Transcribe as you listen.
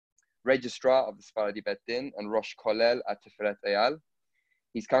registrar of the Sephardi Bet Din and Rosh Kollel at Tiferet Eyal.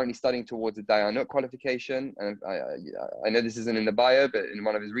 He's currently studying towards a Dayanut qualification, and I know this isn't in the bio, but in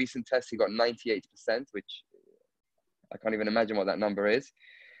one of his recent tests, he got 98%, which I can't even imagine what that number is.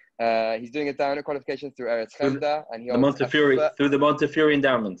 He's doing a Dayanut qualification through Eretz Chemda, and he holds through the Montefiore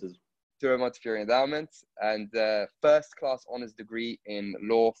Endowment. Through a Montefiore Endowment, and first-class honors degree in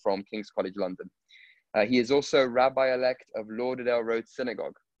law from King's College London. He is also Rabbi-elect of Lauderdale Road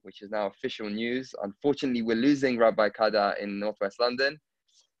Synagogue, which is now official news. Unfortunately, we're losing Rabbi Kada in Northwest London,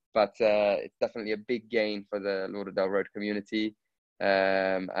 but it's definitely a big gain for the Lauderdale Road community.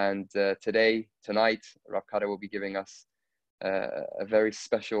 Tonight, Rabbi Kada will be giving us a very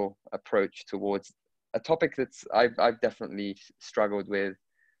special approach towards a topic that's I've definitely struggled with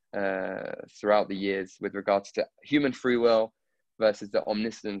throughout the years with regards to human free will versus the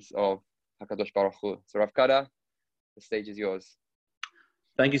omniscience of HaKadosh Baruch Hu. So Rav Kada, the stage is yours.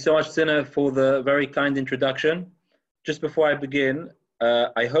 Thank you so much, Sina, for the very kind introduction. Just before I begin,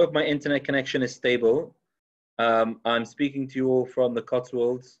 I hope my internet connection is stable. I'm speaking to you all from the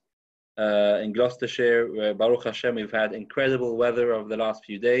Cotswolds in Gloucestershire, where Baruch Hashem, we've had incredible weather over the last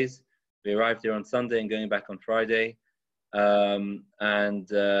few days. We arrived here on Sunday and going back on Friday. When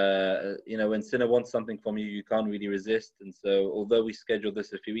Sina wants something from you, you can't really resist. And so, although we scheduled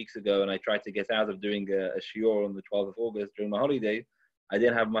this a few weeks ago and I tried to get out of doing a shiur on the 12th of August during my holiday, I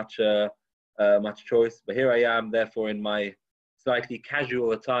didn't have much choice. But here I am, therefore, in my slightly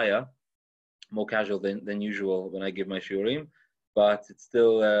casual attire, more casual than usual when I give my shiurim. But it's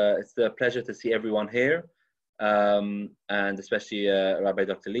still a pleasure to see everyone here, and especially Rabbi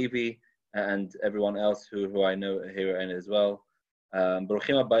Dr. Levy and everyone else who I know here and as well.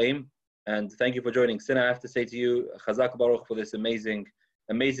 Baruchim Abbaim, and thank you for joining. Sina, I have to say to you, Chazak Baruch for this amazing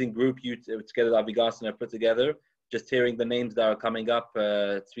group you together, Avigasan, have put together. Just hearing the names that are coming up,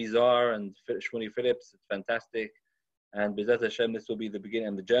 Tzvi Zohar and Shmuni Phillips, it's fantastic. And B'ezrat Hashem, this will be the beginning,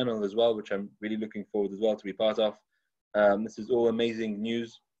 and the journal as well, which I'm really looking forward as well to be part of. This is all amazing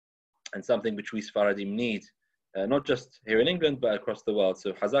news and something which we Sfaradim need, not just here in England, but across the world.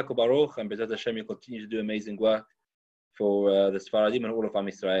 So Chazak Baruch, and B'ezrat Hashem, you continue to do amazing work for the Sfaradim and all of Am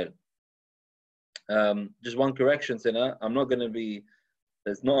Yisrael. Just one correction, Sina,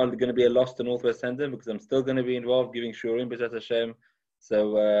 there's not going to be a loss to Northwest Hendon because I'm still going to be involved giving Shurim B'ezrat Hashem.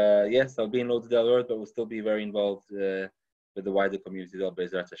 So yes, I'll be in Lauderdale Road, but we'll still be very involved with the wider community of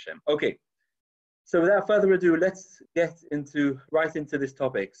B'ezrat Hashem. Okay, so without further ado, let's get right into this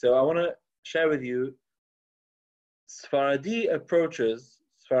topic. So I want to share with you Sephardi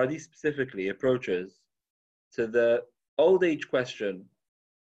specifically approaches to the old age question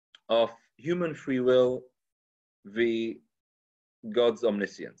of human free will v. God's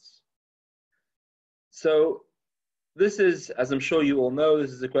omniscience. So this is, as I'm sure you all know,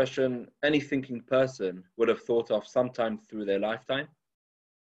 this is a question any thinking person would have thought of sometime through their lifetime.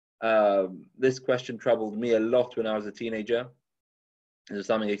 This question troubled me a lot when I was a teenager. It was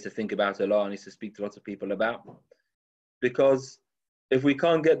something I used to think about a lot and I used to speak to lots of people about. Because if we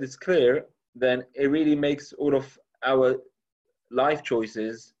can't get this clear, then it really makes all of our life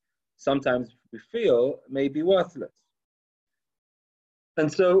choices, sometimes we feel, may be worthless.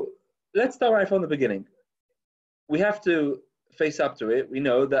 And so let's start right from the beginning. We have to face up to it. We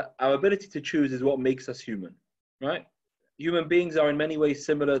know that our ability to choose is what makes us human, right? Human beings are in many ways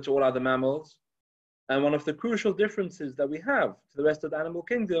similar to all other mammals. And one of the crucial differences that we have to the rest of the animal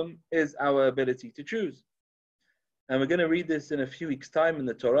kingdom is our ability to choose. And we're going to read this in a few weeks' time in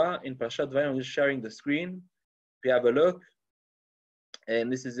the Torah, in Parashat Vayim. I'm just sharing the screen. If you have a look.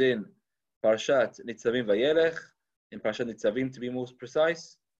 And this is in Parashat Nitzavim Vayelech, in Parashat Nitzavim to be more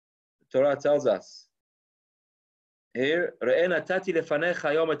precise. The Torah tells us here,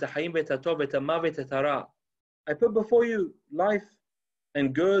 I put before you life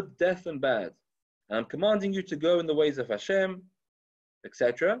and good, death and bad. And I'm commanding you to go in the ways of Hashem,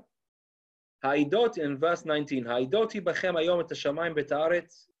 etc. Ha'idot in verse 19. Ha'idoti bachem hayom et hashamayim bet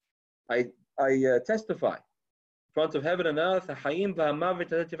haaretz. I testify in front of heaven and earth. Ha'ayim v'hamavet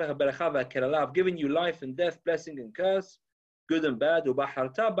natativ ha'beracha v'ha'kerala. I've given you life and death, blessing and curse, good and bad.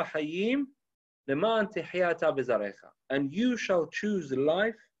 U'bacharta b'hayim leman tehiyata b'zarecha. And you shall choose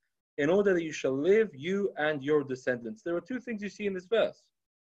life in order that you shall live, you and your descendants. There are two things you see in this verse.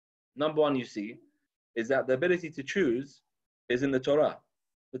 Number one, you see is that the ability to choose is in the Torah.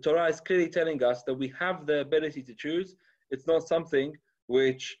 The Torah is clearly telling us that we have the ability to choose. It's not something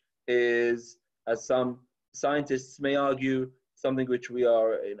which is, as some scientists may argue, something which we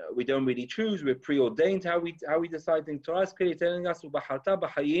don't really choose. We're preordained how we decide things. Torah is clearly telling us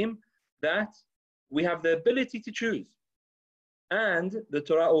that we have the ability to choose. And the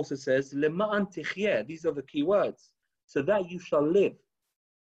Torah also says, Lema'an tichyeh. These are the key words. So that you shall live.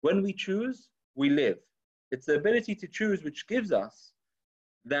 When we choose, we live. It's the ability to choose which gives us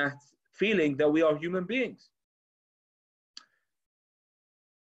that feeling that we are human beings.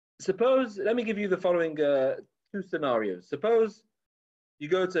 Suppose, let me give you the following two scenarios. Suppose you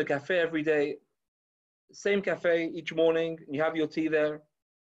go to a cafe every day, same cafe each morning, and you have your tea there.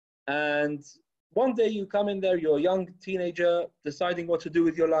 And one day you come in there, you're a young teenager deciding what to do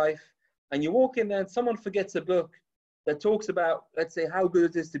with your life, and you walk in there and someone forgets a book that talks about, let's say, how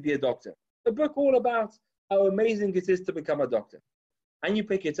good it is to be a doctor. A book all about how amazing it is to become a doctor. And you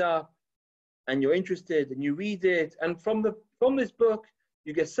pick it up and you're interested and you read it. And from this book,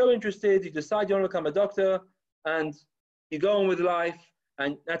 you get so interested, you decide you want to become a doctor and you go on with life,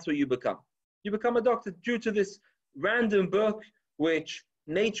 and that's what you become. You become a doctor due to this random book which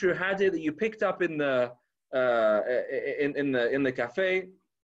nature had it, that you picked up in the cafe,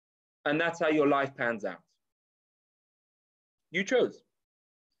 and that's how your life pans out. You chose.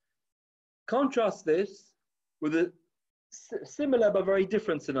 Contrast this with a similar but very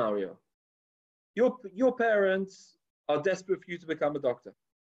different scenario. Your parents are desperate for you to become a doctor,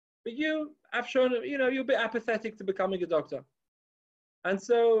 but you have shown, you're a bit apathetic to becoming a doctor. And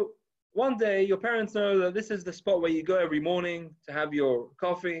so one day your parents know that this is the spot where you go every morning to have your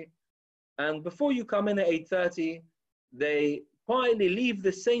coffee, and before you come in at 8:30, they quietly leave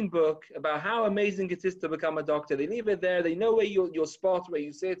the same book about how amazing it is to become a doctor. They leave it there. They know where your spot, where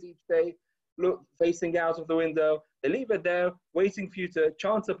you sit each day, look facing out of the window. They leave it there, waiting for you to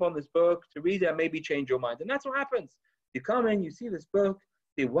chance upon this book, to read it and maybe change your mind. And that's what happens. You come in, you see this book,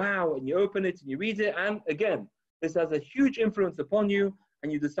 you say, wow, and you open it and you read it. And again, this has a huge influence upon you,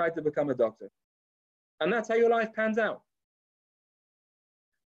 and you decide to become a doctor. And that's how your life pans out.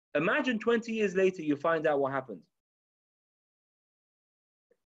 Imagine 20 years later, you find out what happened.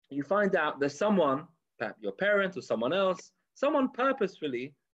 You find out that someone, perhaps your parents or someone else, someone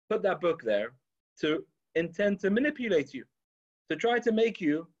purposefully put that book there to intend to manipulate you, to try to make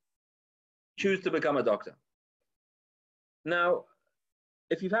you choose to become a doctor. Now,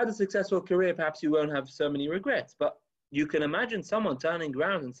 if you've had a successful career, perhaps you won't have so many regrets, but you can imagine someone turning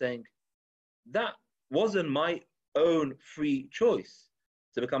around and saying, that wasn't my own free choice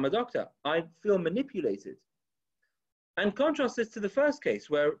to become a doctor. I feel manipulated. And contrast this to the first case,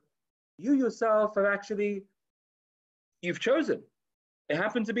 where you yourself have actually, you've chosen. It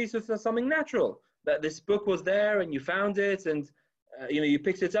happened to be something natural, that this book was there and you found it, and you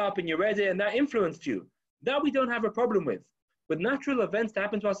picked it up and you read it, and that influenced you. That we don't have a problem with. But natural events that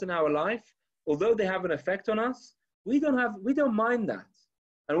happen to us in our life, although they have an effect on us, we don't mind that.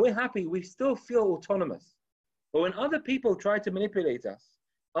 And we're happy, we still feel autonomous. But when other people try to manipulate us,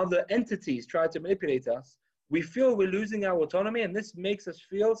 other entities try to manipulate us, we feel we're losing our autonomy, and this makes us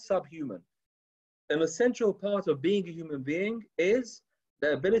feel subhuman. An essential part of being a human being is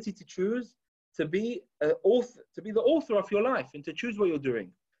the ability to choose, to be the author of your life, and to choose what you're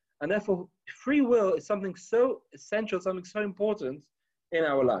doing. And therefore, free will is something so essential, something so important in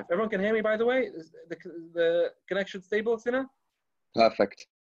our life. Everyone can hear me, by the way? Is the connection stable, Sina? Perfect.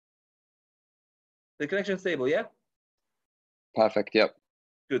 The connection stable, yeah? Perfect, yep.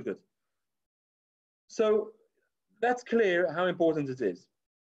 Good. So that's clear how important it is.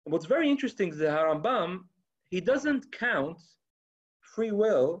 And what's very interesting is that Rambam, he doesn't count free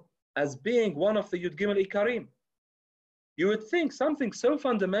will as being one of the Yud Gimel Ikarim. You would think something so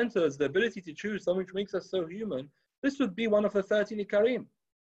fundamental as the ability to choose, something which makes us so human, this would be one of the 13 Ikarim.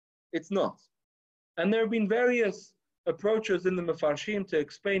 It's not. And there have been various approaches in the Mefarshim to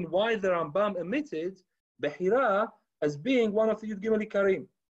explain why the Rambam omitted Behira as being one of the Yud Gimel Ikarim.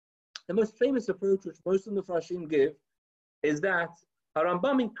 The most famous approach which most of the Mefarshim give is that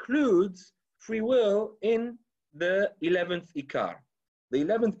Rambam includes free will in the 11th Ikar. The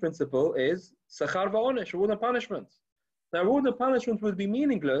 11th principle is Sachar va'onesh, reward and punishment. Now, reward and punishment would be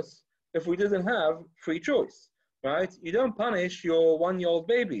meaningless if we didn't have free choice, right? You don't punish your 1-year-old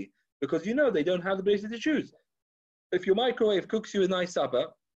baby because you know they don't have the ability to choose. If your microwave cooks you a nice supper,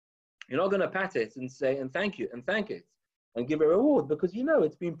 you're not going to pat it and say, and thank you, and thank it, and give it a reward, because you know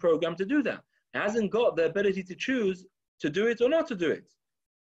it's been programmed to do that. It hasn't got the ability to choose to do it or not to do it.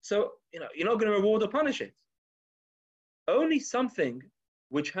 So, you're not going to reward or punish it. Only something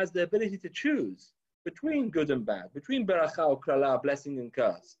which has the ability to choose between good and bad, between beracha or krala, blessing and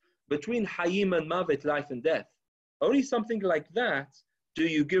curse, between hayim and mavet, life and death. Only something like that do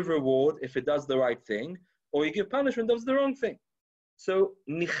you give reward if it does the right thing, or you give punishment if it does the wrong thing. So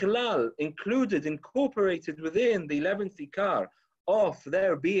nichlal, included, incorporated within the 11th ikar of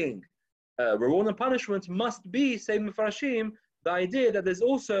there being reward and punishment, must be, say Mefarshim, the idea that there's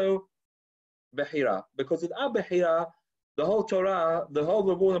also Behira, because without Behira, the whole Torah, the whole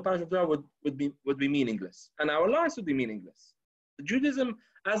reward and punishment of Torah would be meaningless, and our lives would be meaningless. Judaism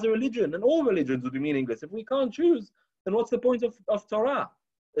as a religion and all religions would be meaningless. If we can't choose, then what's the point of Torah?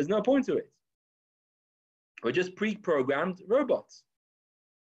 There's no point to it. We're just pre-programmed robots.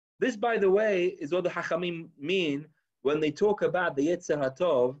 This, by the way, is what the Hachamim mean when they talk about the Yetzer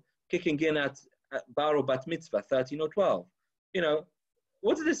HaTov kicking in at Bar or Bat Mitzvah, 13 or 12. You know,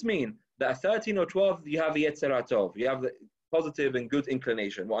 what does this mean? That at 13 or 12, you have the Yetzer HaTov, you have the positive and good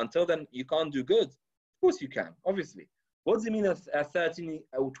inclination. Well, until then, you can't do good. Of course you can, obviously. What does it mean at 13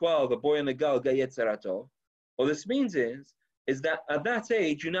 or 12, a boy and a girl get Yetzer HaTov? What this means is that at that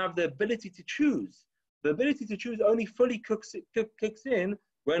age, you now have the ability to choose. The ability to choose only fully kicks in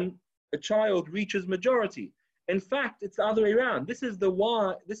when a child reaches majority. In fact, it's the other way around. This is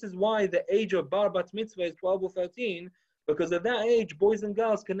why the age of Bar Bat Mitzvah is 12 or 13, because at that age, boys and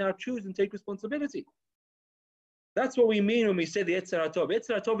girls can now choose and take responsibility. That's what we mean when we say the Yetzer HaTov.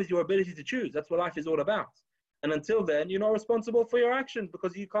 Yetzer HaTov is your ability to choose. That's what life is all about. And until then, you're not responsible for your actions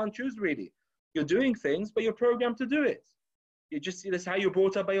because you can't choose really. You're doing things, but you're programmed to do it. That's how you're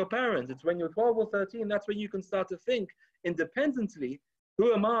brought up by your parents. It's when you're 12 or 13, that's when you can start to think independently,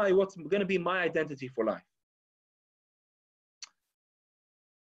 who am I? What's going to be my identity for life?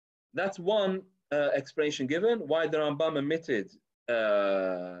 That's one explanation given, why the Rambam omitted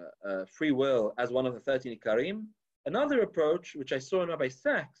free will as one of the 13 Ikarim. Another approach, which I saw in Rabbi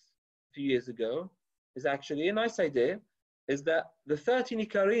Sachs a few years ago, is actually a nice idea, is that the 13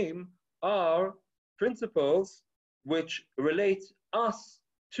 Ikarim are principles which relate us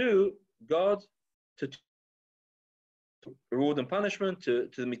to God, to reward and punishment, to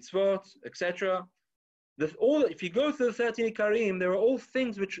the mitzvot, etc. If you go through the 13 Ikarim, there are all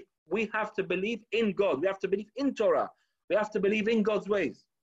things which we have to believe in God. We have to believe in Torah. We have to believe in God's ways.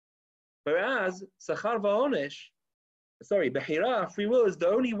 Whereas Behira, free will, is the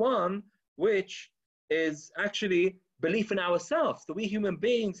only one which is actually belief in ourselves. That we human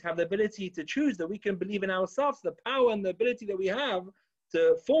beings have the ability to choose, that we can believe in ourselves, the power and the ability that we have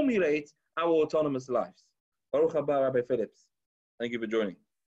to formulate our autonomous lives. Baruch haba, Rabbi Phillips. Thank you for joining.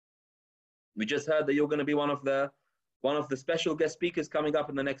 We just heard that you're going to be one of the special guest speakers coming up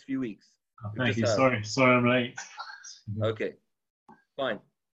in the next few weeks. Oh, thank you. Sorry I'm late. Okay, fine.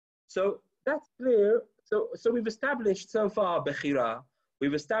 So that's clear. So we've established so far Bechira.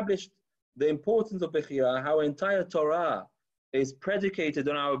 We've established the importance of Bechira, how our entire Torah is predicated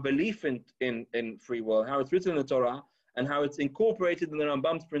on our belief in free will, how it's written in the Torah, and how it's incorporated in the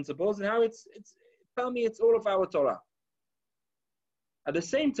Rambam's principles, and how it's permeates all of our Torah. At the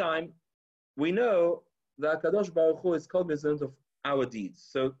same time, we know that Kadosh Baruch Hu is cognizant of our deeds.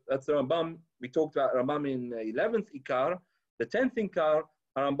 So that's the Rambam. We talked about Rambam in 11th Ikar. The 10th Ikar,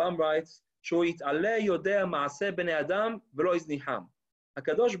 Rambam writes, Shoit aleh yodea maaseh bnei adam v'lo izniham.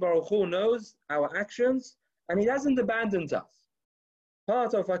 HaKadosh Baruch Hu knows our actions, and He hasn't abandoned us.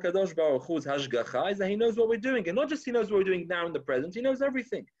 Part of HaKadosh Baruch Hu's hashgacha is that He knows what we're doing. And not just He knows what we're doing now in the present, He knows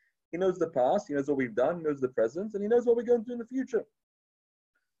everything. He knows the past, He knows what we've done, He knows the present, and He knows what we're going to do in the future.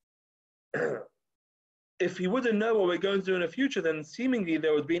 If He wouldn't know what we're going to do in the future, then seemingly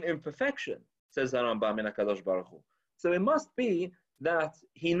there would be an imperfection, says the Rambam in HaKadosh Baruch Hu. So it must be that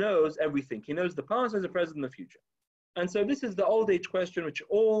He knows everything. He knows the past, the present, and the future. And so this is the old age question which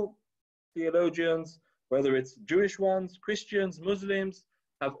all theologians, whether it's Jewish ones, Christians, Muslims,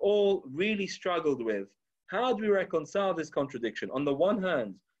 have all really struggled with. How do we reconcile this contradiction? On the one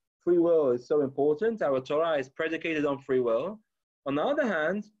hand, free will is so important. Our Torah is predicated on free will. On the other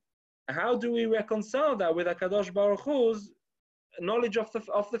hand, how do we reconcile that with HaKadosh Baruch Hu's knowledge of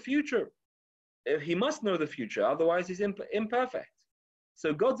the future? He must know the future, otherwise He's imperfect.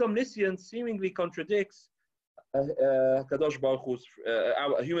 So God's omniscience seemingly contradicts Kadosh Baruch Hu's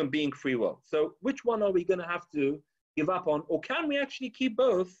our human being free will. So which one are we going to have to give up on, or can we actually keep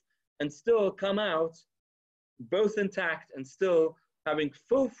both and still come out both intact and still having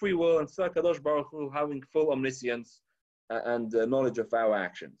full free will and still Kadosh Baruch Hu having full omniscience and knowledge of our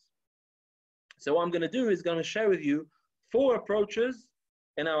actions? So what I'm going to do is going to share with you 4 approaches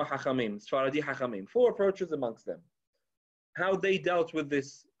in our Hachamim, Sfaradi Hachamim, 4 approaches amongst them, how they dealt with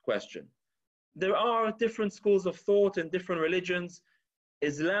this question. There are different schools of thought in different religions.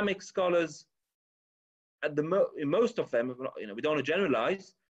 Islamic scholars, in most of them, we don't want to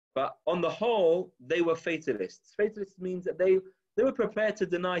generalize, but on the whole, they were fatalists. Fatalists means that they were prepared to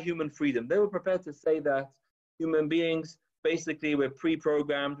deny human freedom. They were prepared to say that human beings, basically, we're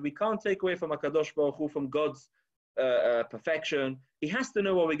pre-programmed. We can't take away from HaKadosh Baruch Hu, from God's perfection. He has to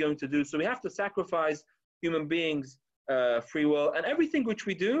know what we're going to do. So we have to sacrifice human beings free will, and everything which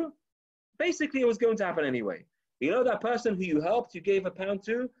we do, basically it was going to happen anyway. You know that person who you helped, you gave £1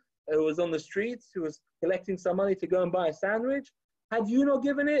 to, who was on the streets, who was collecting some money to go and buy a sandwich? Had you not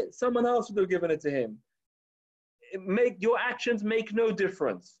given it, someone else would have given it to him. Your actions make no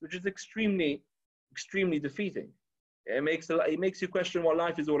difference, which is extremely, extremely defeating. It makes you question what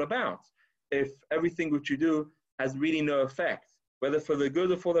life is all about. If everything which you do has really no effect, whether for the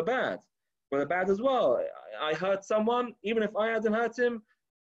good or for the bad. For the bad as well. I hurt someone, even if I hadn't hurt him,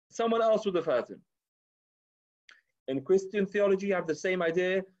 someone else would have hurt him. In Christian theology, you have the same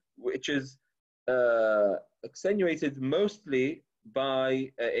idea, which is accentuated mostly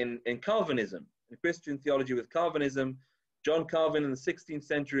by in Calvinism. In Christian theology with Calvinism, John Calvin in the 16th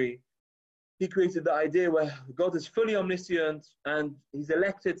century, he created the idea where God is fully omniscient and he's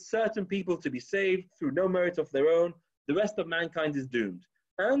elected certain people to be saved through no merit of their own. The rest of mankind is doomed.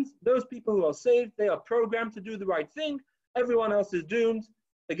 And those people who are saved, they are programmed to do the right thing. Everyone else is doomed.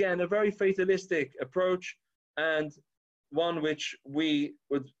 Again, a very fatalistic approach and one which we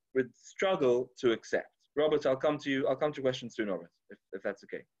would struggle to accept. Robert, I'll come to you. I'll come to questions soon, Robert, if that's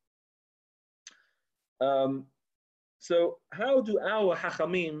okay. So how do our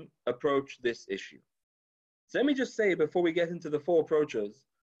Hachamim approach this issue? So let me just say, before we get into the four approaches,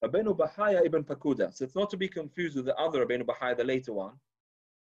 Rabbeinu Bahaya ibn Pakuda, so it's not to be confused with the other Rabbeinu Bahaya, the later one,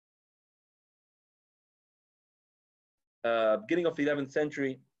 beginning of the 11th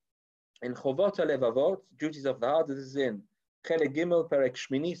century, in Chovot HaLevavot, Duties of the Heart, this is in Chelek Gimel, Perek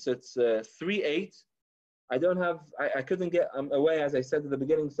Shmini, so it's 3.8. I couldn't get away, as I said at the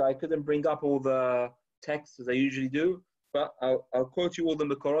beginning, so I couldn't bring up all the texts as I usually do, but I'll quote you all the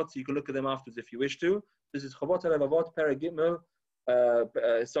Mekorot, so you can look at them afterwards if you wish to. This is Chovot HaLevavot, Perek Gimel,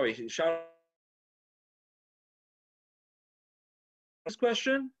 this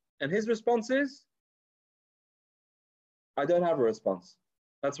question, and his response is, I don't have a response.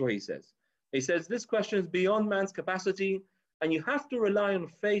 That's what he says. He says, this question is beyond man's capacity, and you have to rely on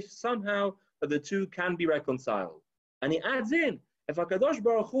faith somehow that the two can be reconciled. And he adds in, if HaKadosh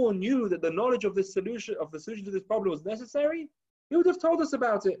Baruch Hu knew that the knowledge of the solution to this problem was necessary, he would have told us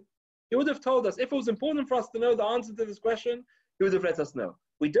about it. He would have told us. If it was important for us to know the answer to this question, he would have let us know.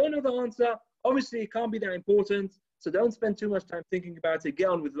 We don't know the answer. Obviously, it can't be that important, so don't spend too much time thinking about it. Get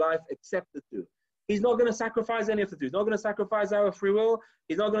on with life, accept the two. He's not going to sacrifice any of the two. He's not going to sacrifice our free will.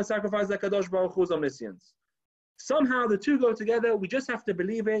 He's not going to sacrifice the Kadosh Baruch Hu's omniscience. Somehow the two go together. We just have to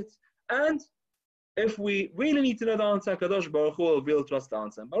believe it. And if we really need to know the answer, Kadosh Baruch Hu will reveal to us the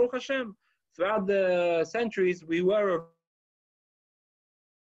answer. Baruch Hashem, throughout the centuries, we were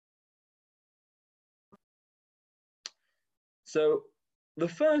So the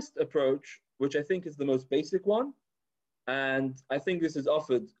first approach, which I think is the most basic one, and I think this is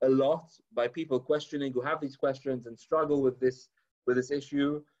offered a lot by people questioning, who have these questions and struggle with this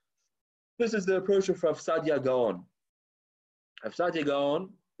issue. This is the approach of Rav Sadia Gaon. Rav Sadia Gaon,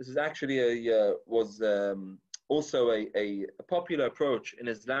 this is actually also a popular approach in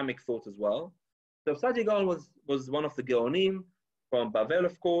Islamic thought as well. So Rav Sadia Gaon was one of the Gaonim from Bavel,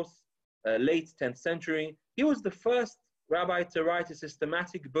 of course, late 10th century. He was the first rabbi to write a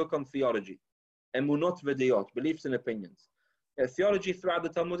systematic book on theology, Emunot V'Deyot, beliefs and opinions. Theology throughout the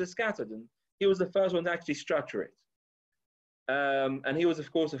Talmud is scattered, and he was the first one to actually structure it. And he was, of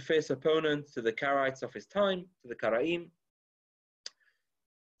course, a fierce opponent to the Karaites of his time, to the Karaim.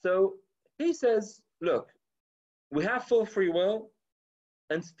 So he says, look, we have full free will,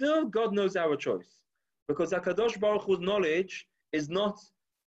 and still God knows our choice. Because HaKadosh Baruch Hu's knowledge is not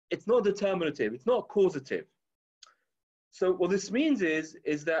determinative, it's not causative. So what this means is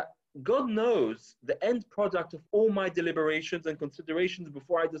that God knows the end product of all my deliberations and considerations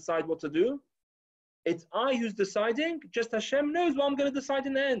before I decide what to do. It's I who's deciding, just Hashem knows what I'm going to decide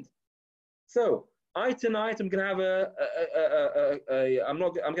in the end. So tonight I'm going to have I'm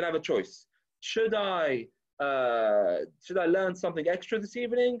going to have a choice. Should I learn something extra this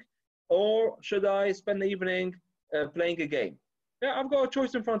evening, or should I spend the evening playing a game? Yeah, I've got a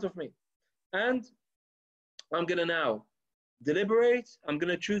choice in front of me, and I'm going to now deliberate. I'm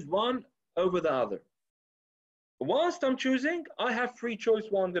going to choose one over the other. Whilst I'm choosing, I have free choice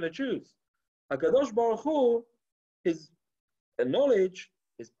what I'm going to choose. HaKadosh Baruch Hu, his knowledge,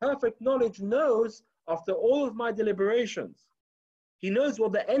 his perfect knowledge, knows after all of my deliberations, he knows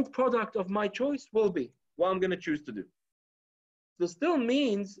what the end product of my choice will be, what I'm going to choose to do. So still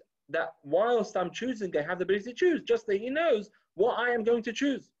means that whilst I'm choosing, I have the ability to choose, just that he knows what I am going to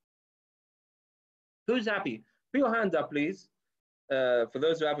choose. Who's happy? Put your hand up, please. For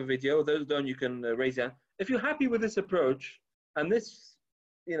those who have a video, those who don't, you can raise your hand. If you're happy with this approach, and this,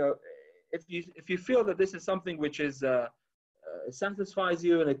 if you feel that this is something which is satisfies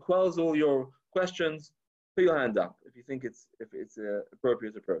you and it quells all your questions, put your hand up if you think it's an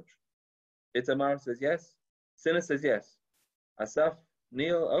appropriate approach. Itamar says yes. Sinner says yes. Asaf,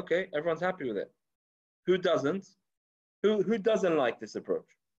 Neil, okay, everyone's happy with it. Who doesn't? Who doesn't like this approach?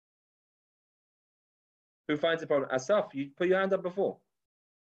 Who finds a problem? Asaf, you put your hand up before.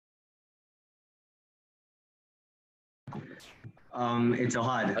 It's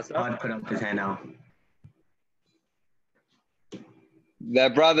Ohad. Ohad put up his hand now. They're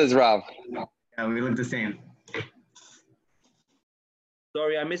brothers, Rav. Yeah, we look the same.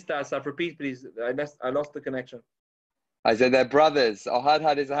 Sorry, I missed that, Asaf. Repeat, please. I lost the connection. I said they're brothers. Ohad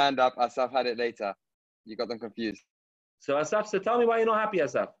had his hand up. Asaf had it later. You got them confused. So Asaf, so tell me why you're not happy,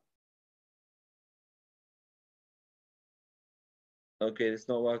 Asaf. Okay, it's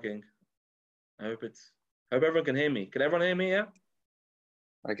not working. I hope everyone can hear me. Can everyone hear me? Yeah.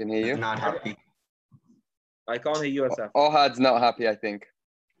 I can hear you. Not happy. I can't hear you, Asaf. Ohad's not happy, I think.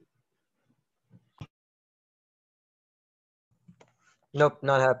 Nope,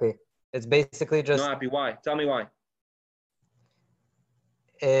 not happy. It's basically just... Not happy. Why? Tell me why.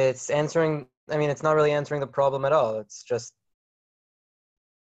 It's answering... I mean, it's not really answering the problem at all. It's just...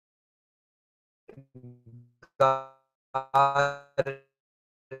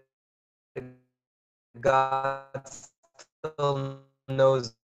 God still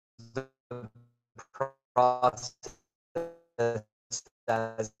knows the process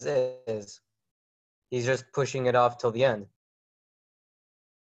as is. He's just pushing it off till the end.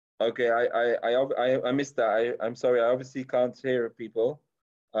 Okay, I missed that. I'm sorry. I obviously can't hear people.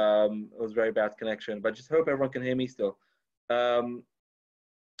 It was a very bad connection, but just hope everyone can hear me still.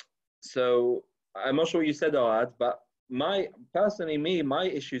 So I'm not sure what you said, Ohad, but my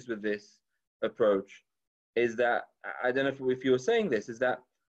issues with this approach is that, I don't know if you were saying this, is that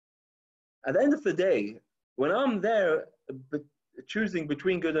at the end of the day, when I'm there choosing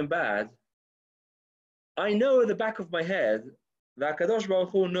between good and bad, I know at the back of my head that Kadosh Baruch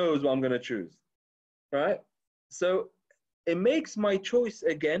Hu knows what I'm going to choose, right? So it makes my choice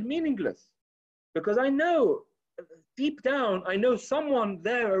again meaningless, because I know deep down, I know someone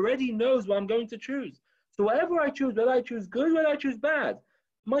there already knows what I'm going to choose. So whatever I choose, whether I choose good, whether I choose bad,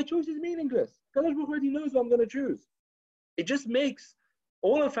 my choice is meaningless. Kadosh Baruch Hu already knows what I'm going to choose. It just makes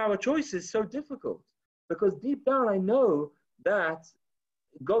all of our choices so difficult, because deep down I know that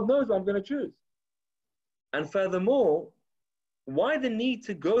God knows what I'm going to choose. And furthermore, why the need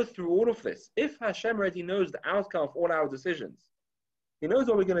to go through all of this? If Hashem already knows the outcome of all our decisions, He knows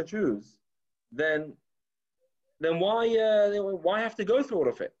what we're going to choose, then why have to go through all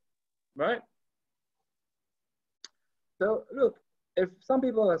of it, right? So look, if some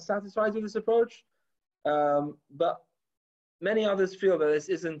people are satisfied with this approach, but many others feel that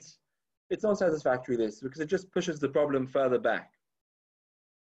it's not satisfactory, because it just pushes the problem further back.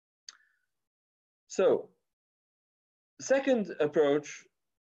 So, the second approach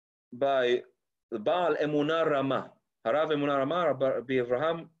by the Baal Emunah Rama, Harav Emunah Rama, Rabbi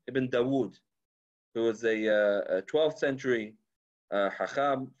Avraham ibn Dawood, who was a 12th century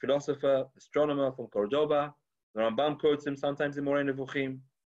Hacham, philosopher, astronomer from Cordoba. The Rambam quotes him sometimes in Moreh Nevuchim.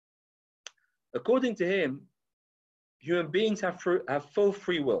 According to him, human beings have full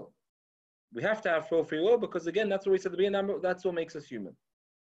free will. We have to have full free will because, again, that's what we said at the beginning, that's what makes us human.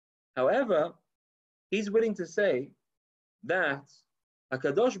 However, he's willing to say that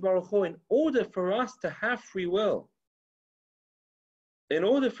HaKadosh Baruch Hu, in order for us to have free will, in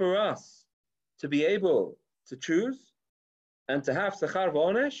order for us to be able to choose and to have Sachar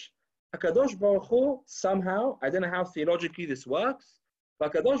V'Onesh, HaKadosh Baruch Hu somehow, I don't know how theologically this works,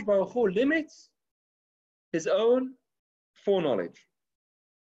 but HaKadosh Baruch Hu limits His own foreknowledge.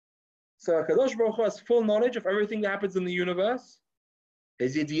 So HaKadosh Baruch Hu has full knowledge of everything that happens in the universe.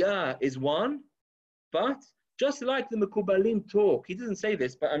 His Yidiyah is one, but just like the Mekubalim talk, he doesn't say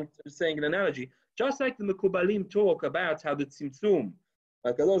this, but I'm saying an analogy, just like the Mekubalim talk about how the Tzimtzum,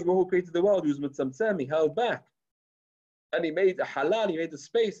 HaKadosh Baruch Hu created the world, he was Mitzamtzem, he held back. And he made a halal, he made a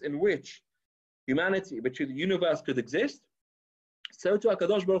space in which humanity, which the universe could exist. So to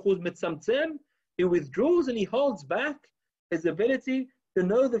HaKadosh Baruch Hu's Mitzamtzem, he withdraws and he holds back his ability to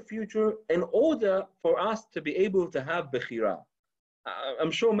know the future in order for us to be able to have Bechira.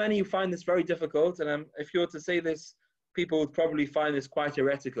 I'm sure many find this very difficult, and if you were to say this, people would probably find this quite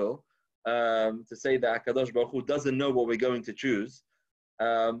heretical, to say that HaKadosh Baruch Hu doesn't know what we're going to choose.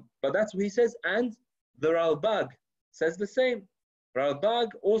 But that's what he says, and the Ralbag says the same. Ralbag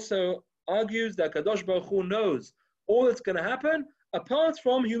also argues that HaKadosh Baruch Hu knows all that's going to happen apart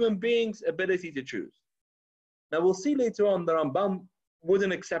from human beings' ability to choose. Now we'll see later on the Rambam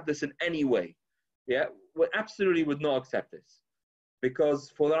wouldn't accept this in any way. Yeah, we absolutely would not accept this. Because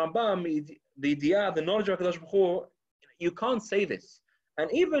for the Rambam, the knowledge of HaKadosh Baruch Hu, you can't say this.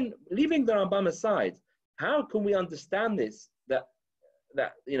 And even leaving the Rambam aside, how can we understand this? That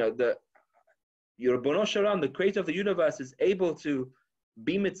the Ribono Shel Olam, the creator of the universe, is able to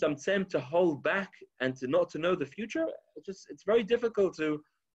be mitzamtzem, to hold back and to not to know the future? It's very difficult to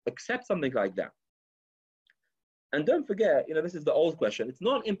accept something like that. And don't forget, this is the old question. It's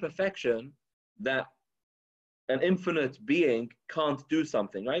not imperfection that an infinite being can't do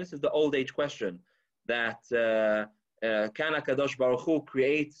something, right? This is the old age question that can HaKadosh Baruch Hu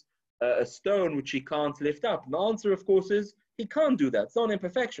create a stone which he can't lift up? And the answer, of course, is he can't do that. It's not an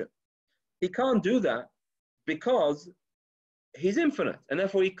imperfection. He can't do that because he's infinite, and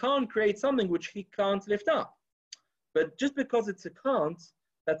therefore he can't create something which he can't lift up. But just because it's a can't,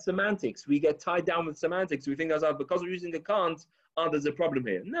 that's semantics. We get tied down with semantics. We think that's because we're using a can't, there's a problem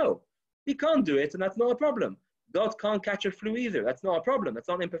here. No, he can't do it, and that's not a problem. God can't catch a flu either. That's not a problem. That's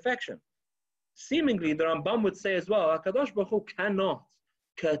not an imperfection. Seemingly, the Rambam would say as well, HaKadosh Baruch Hu cannot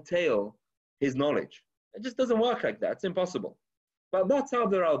curtail his knowledge. It just doesn't work like that. It's impossible. But that's how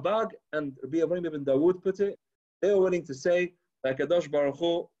the Ralbag and Rabbi Avraham ibn Dawood put it. They were willing to say that HaKadosh Baruch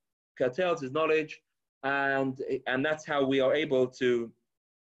Hu curtails his knowledge, and that's how we are able to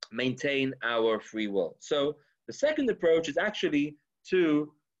maintain our free will. So the second approach is actually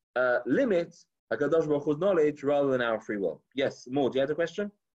to limit HaKadosh Baruch Hu's knowledge rather than our free will. Yes, Maud, do you have a question?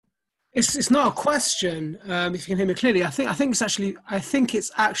 It's not a question. If you can hear me clearly, I think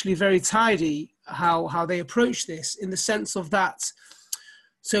it's actually very tidy how they approach this, in the sense of that.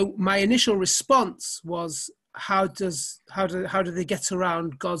 So my initial response was, how do they get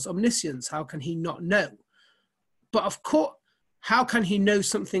around God's omniscience? How can he not know? But of course, how can he know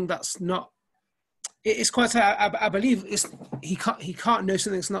something that's not? It's quite. I believe he can't know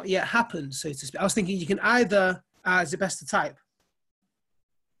something that's not yet happened, so to speak. I was thinking you can either. Is it best to type?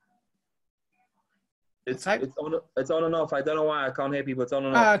 It's on and off. I don't know why I can't hear people. It's on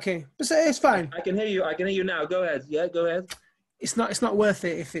and off. Okay, but it's fine. I can hear you. I can hear you now. Go ahead. Yeah, go ahead. It's not worth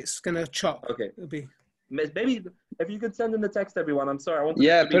it if it's gonna chop. Okay. It'll be. Maybe if you could send in the text, everyone. I'm sorry.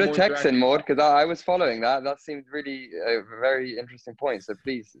 Put a text in, Maud, because I was following that. That seemed really a very interesting point. So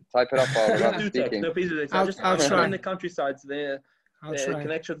please type it up while we're speaking. No, please do text. I'll try. I'm in the countryside, so the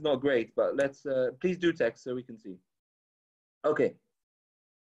connection's not great. But let's please do text so we can see. Okay.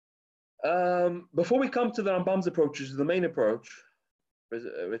 Before we come to the Rambam's approach, which is the main approach,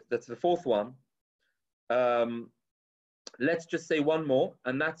 that's the fourth one. Let's just say one more,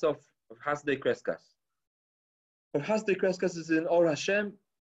 and that's of Hasdei Kreskas. Hasdei Kreskas is in Or Hashem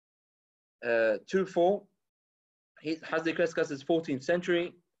 2:4. Hasdei Kreskas is 14th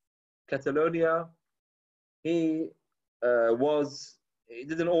century, Catalonia. He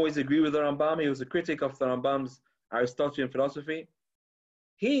didn't always agree with the Rambam. He was a critic of the Rambam's Aristotelian philosophy.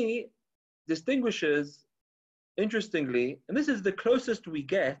 He distinguishes, interestingly, and this is the closest we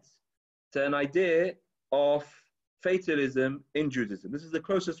get to an idea of fatalism in Judaism. This is the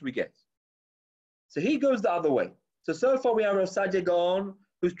closest we get. So he goes the other way. So far we have Rav Sadia Gaon,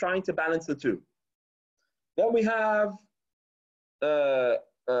 who's trying to balance the two. Then we have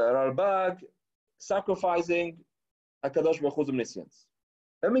Ralbag sacrificing HaKadosh Baruch Hu's omniscience.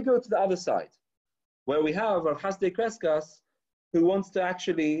 Then we go to the other side, where we have Rav Hasdei Kreskas, who wants to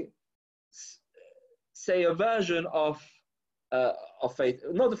actually say a version of faith,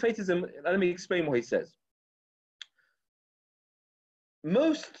 not the fatalism. Let me explain what he says.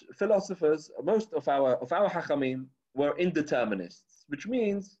 Most philosophers, most of our Hachamim were indeterminists, which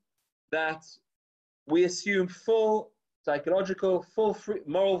means that we assume full psychological,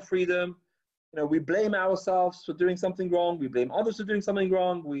 moral freedom. We blame ourselves for doing something wrong. We blame others for doing something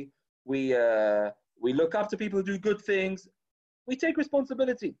wrong. We look up to people who do good things. We take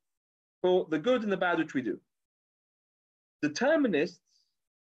responsibility for the good and the bad which we do. Determinists,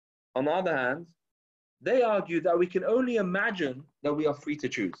 on the other hand, they argue that we can only imagine that we are free to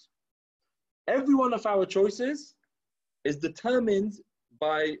choose. Every one of our choices is determined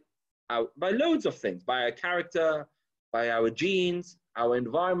by loads of things, by our character, by our genes, our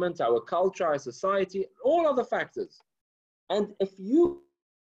environment, our culture, our society, all other factors. And if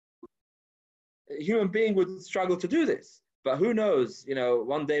a human being would struggle to do this, but who knows,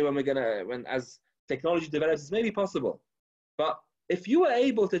 one day when as technology develops, it's maybe possible. But if you are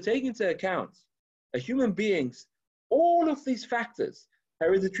able to take into account a human being's all of these factors,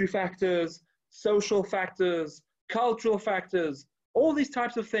 hereditary factors, social factors, cultural factors, all these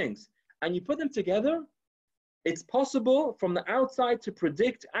types of things, and you put them together, it's possible from the outside to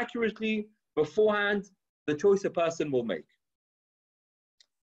predict accurately beforehand the choice a person will make.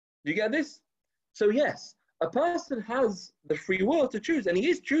 Do you get this? So yes, a person has the free will to choose, and he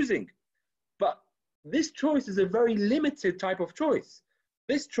is choosing. But this choice is a very limited type of choice.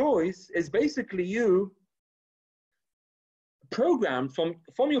 This choice is basically you programmed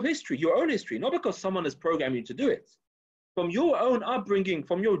from your history, your own history, not because someone has programmed you to do it. From your own upbringing,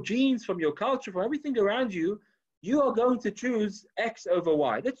 from your genes, from your culture, from everything around you, you are going to choose X over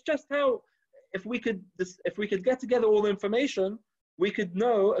Y. That's just how, if we could get together all the information, we could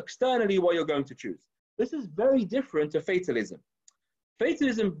know externally what you're going to choose. This is very different to fatalism.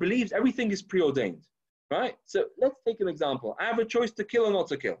 Fatalism believes everything is preordained, right? So let's take an example. I have a choice to kill or not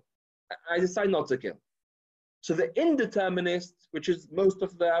to kill. I decide not to kill. So the indeterminist, which is most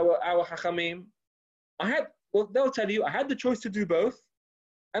of our hachamim, they'll tell you, I had the choice to do both,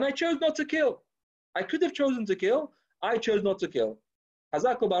 and I chose not to kill. I could have chosen to kill, I chose not to kill.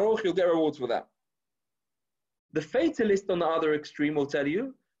 Hazak Baruch, you'll get rewards for that. The fatalist on the other extreme will tell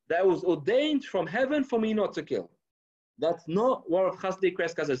you, that was ordained from heaven for me not to kill. That's not what Rav Chasdei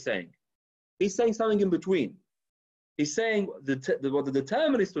Kreskas is saying. He's saying something in between. He's saying, what the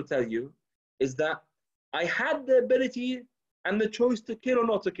determinist will tell you is that I had the ability and the choice to kill or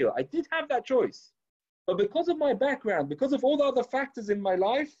not to kill. I did have that choice. But because of my background, because of all the other factors in my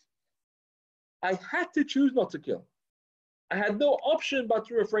life, I had to choose not to kill. I had no option but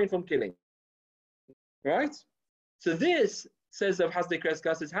to refrain from killing. Right? So this, says Rav Chasdei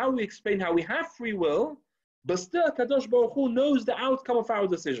Kreskas, is how we explain how we have free will, but still Kadosh Baruch Hu knows the outcome of our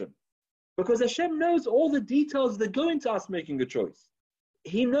decision. Because Hashem knows all the details that go into us making a choice.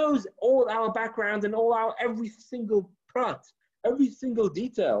 He knows all our background and every single prat, every single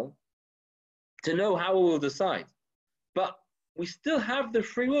detail to know how we will decide. But we still have the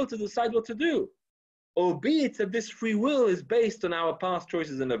free will to decide what to do, albeit that this free will is based on our past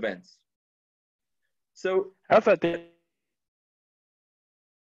choices and events. So,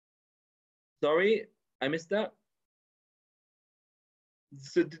 sorry, I missed that.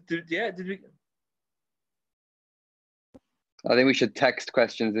 So, did we? I think we should text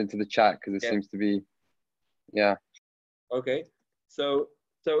questions into the chat because it seems to be, yeah. Okay, so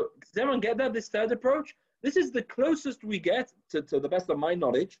does everyone get that? This third approach, this is the closest we get to the best of my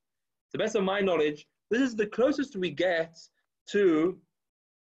knowledge. To the best of my knowledge, this is the closest we get to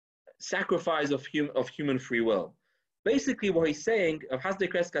sacrifice of human free will. Basically, what he's saying, Rav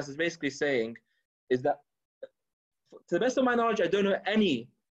Chasdei Kreskas is basically saying, is that to the best of my knowledge, I don't know any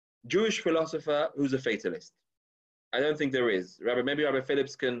Jewish philosopher who's a fatalist. I don't think there is. Maybe Rabbi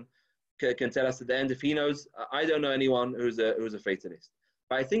Phillips can tell us at the end if he knows. I don't know anyone who's a fatalist.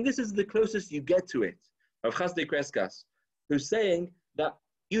 But I think this is the closest you get to it. Rav Chasdei Kreskas, who's saying that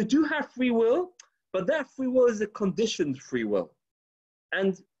you do have free will, but that free will is a conditioned free will.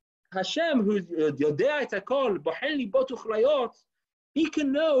 And Hashem, who's Yodea et hakol, bohelni botuch layot, he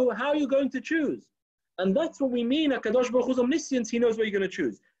can know how you're going to choose. And that's what we mean, HaKadosh Baruch Hu's omniscience, he knows what you're going to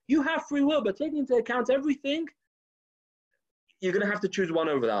choose. You have free will, but taking into account everything, you're going to have to choose one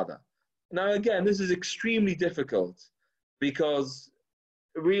over the other. Now, again, this is extremely difficult because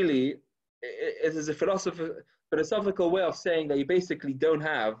really it is a philosophical way of saying that you basically don't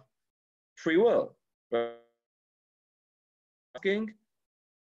have free will. Asking,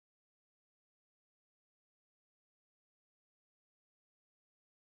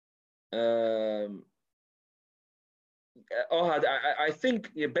 Ohad, I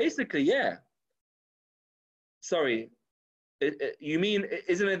think basically, yeah. Sorry. You mean,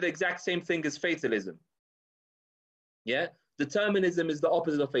 isn't it the exact same thing as fatalism? Yeah? Determinism is the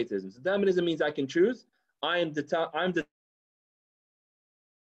opposite of fatalism. Determinism means I can choose.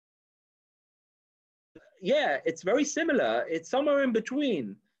 Yeah, it's very similar. It's somewhere in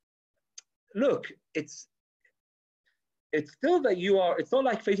between. Look, it's still that it's not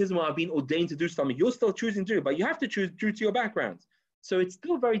like fatalism where I've been ordained to do something. You're still choosing to do, but you have to choose due to your background. So it's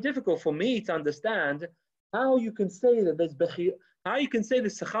still very difficult for me to understand how you can say that there's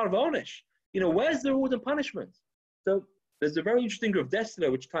sechar v'onesh. Where's the reward and punishment? So there's a very interesting Rav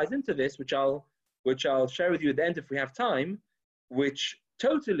Dessler which ties into this, which I'll share with you at the end if we have time, which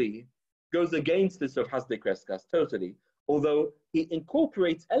totally goes against this of Chasdei Kreskas, totally. Although he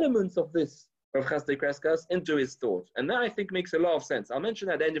incorporates elements of this of Chasdei Kreskas into his thought, and that I think makes a lot of sense. I'll mention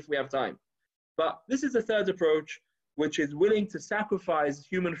that at the end if we have time. But this is the third approach, which is willing to sacrifice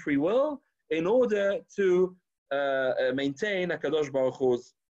human free will in order to maintain HaKadosh Baruch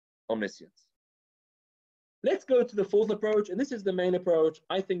Hu's omniscience. Let's go to the fourth approach, and this is the main approach.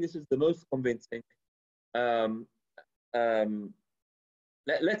 I think this is the most convincing. I'll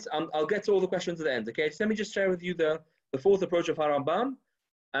get to all the questions at the end. Okay, so let me just share with you the fourth approach of Harambam,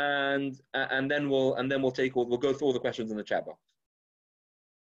 and then we'll go through all the questions in the chat box.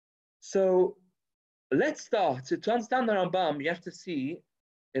 So let's start. To understand the Rambam, you have to see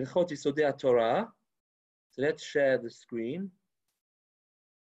Ilchot Yisodei Torah. So let's share the screen.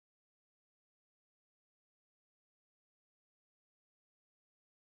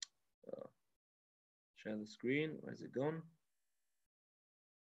 Share the screen. Where's it gone?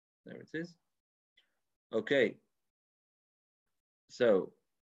 There it is. Okay. So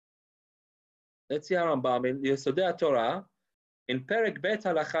let's see Rambam in Yisodei Torah in Perek Bet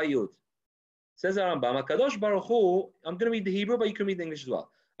Halacha Yud. Says Rambam, HaKadosh Baruch Hu, I'm going to read the Hebrew, but you can read the English as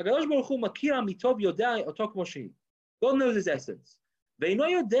well. HaKadosh Baruch Hu makir mitov yodea oto kmo shehi. God knows his essence. Ve'ino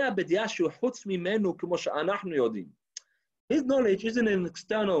yodea b'diah shu chutz mimenu kmo she'anachnu yodim. His knowledge isn't an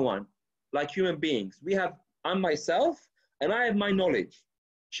external one, like human beings. I'm myself, and I have my knowledge.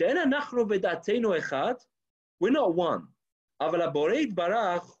 She'en anachnu v'da'atenu echad, we're not one. Aval haborei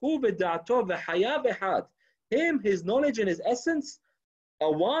yitbarach hu v'da'ato v'chayav echad. His knowledge and his essence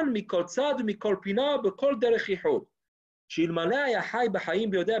are one mikol tzad mikol pina b'kol derech yichud. She'ilmale haya chai b'chayim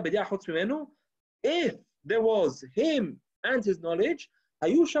b'yodea b'diah chutz mimenu. If there was him and his knowledge,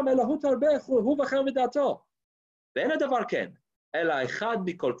 hayu sham elahut harbeh hu v'chayim v'da'ato. ואין הדבר כן, אלא אחד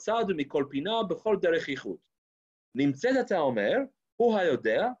מכל צד ומכל פינה בכל דרך ייחוד. נמצאת אתה אומר, הוא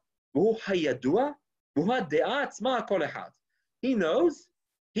היודע, והוא הידוע, והוא הדעה עצמה הכל אחד. He knows,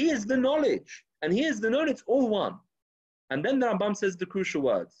 he is the knowledge, and he is the knowledge all one. And then the Rambam says the crucial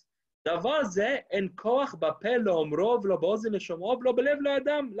words. דבר זה אין כוח בפה לאומרו ולא באוזן לשומעו ולא בלב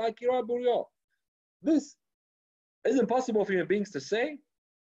לאדם להכירו בוריו. This is impossible for human beings to say,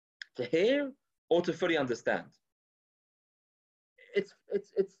 to hear, or to fully understand. It's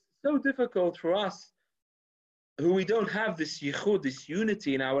so difficult for us who we don't have this yichud, this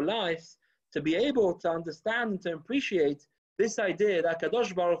unity in our lives, to be able to understand and to appreciate this idea that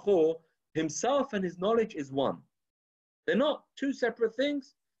Kadosh Baruch Hu, himself and his knowledge is one. They're not two separate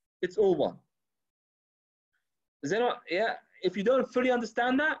things, it's all one. Is that not, yeah, if you don't fully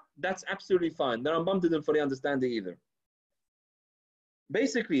understand that, that's absolutely fine. The Rambam didn't fully understand it either.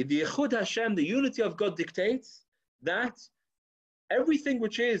 Basically, the Yichud Hashem, the unity of God dictates that everything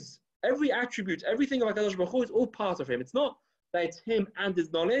which is, every attribute, everything of HaKadosh Baruch Hu is all part of him. It's not that it's him and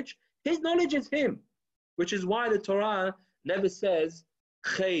his knowledge. His knowledge is him, which is why the Torah never says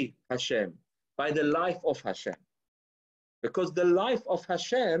Chei Hashem, by the life of Hashem. Because the life of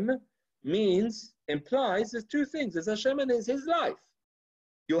Hashem implies there's two things. There's Hashem and there's his life.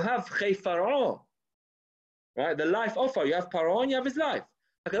 You have Chei Pharaoh, right? The life of Pharaoh. You have Pharaoh and you have his life.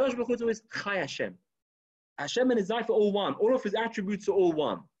 HaKadosh Baruch Hu is Chai Hashem. Hashem and his life are all one. All of his attributes are all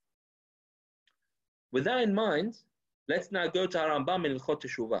one. With that in mind, let's now go to Rambam in Ilchot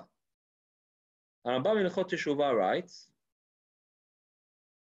Teshuvah. Rambam in Ilchot Teshuvah writes,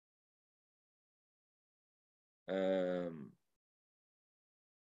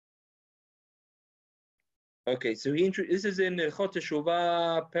 okay, so this is in Ilchot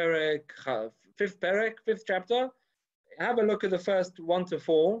Teshuvah, fifth chapter. Have a look at the first 1 to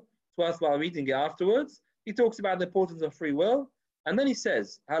 4. It's worthwhile reading it afterwards. He talks about the importance of free will, and then he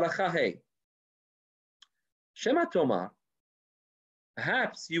says, Halacha Hey, Shema Tomar,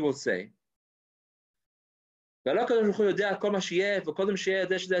 perhaps you will say, he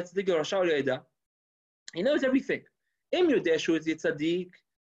knows everything.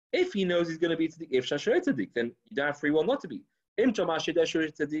 If he knows he's going to be tzaddik, then you don't have free will not to be. And if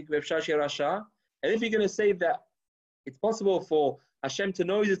you're going to say that it's possible for Hashem to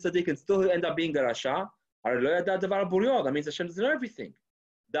know he's a tzaddik and still end up being a rasha, that means Hashem doesn't know everything.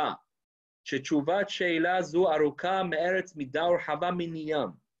 The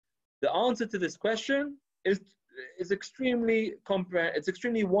answer to this question is extremely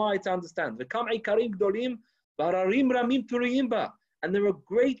wide to understand. And there are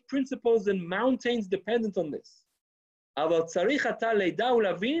great principles and mountains dependent on this. But you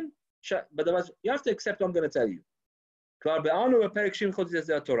have to accept what I'm going to tell you.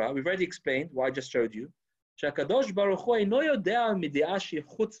 We've already explained what I just showed you. שהקדוש ברוך הוא אינו יודע מדעה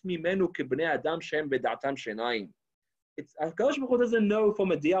שחוץ ממנו כבני אדם שהם בדעתם שניים. הקדוש ברוך הוא doesn't know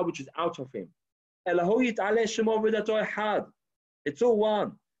from a dea which is out of him. אלא הוא יתעלה שמו ודעתו אחד. It's all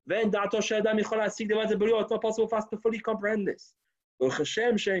one. ואין דעתו שאדם יכול להשיג דבר זה בריאו. It's not possible for us to fully comprehend this.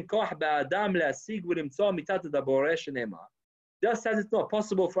 וכשם שאין כוח באדם להשיג ולמצוא אמיתת הדבורה שנאמר. Just as it's not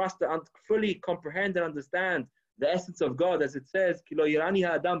possible for us to fully comprehend and understand the essence of God, as it says, כי לא יראני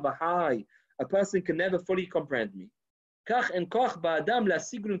האדם וחי. A person can never fully comprehend me.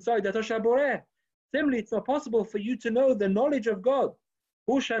 Similarly, it's not possible for you to know the knowledge of God.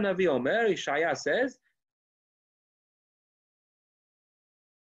 Ishaya says,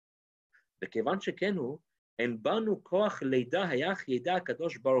 אין בנו כוח לידע היח ידע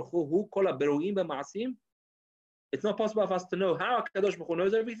הקדוש ברוך הוא כל הבירואים במעשים. It's not possible for us to know how הקדוש ברוך הוא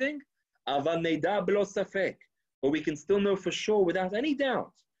knows everything, אבל נדע בלא ספק. But we can still know for sure without any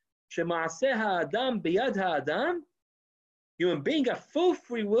doubt שמעשה האדם ביד האדם, human being have full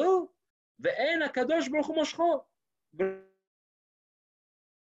free will, ואין הקדוש ברוך הוא מושכו.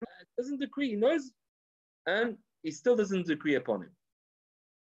 Doesn't decree, he knows, and he still doesn't decree upon him.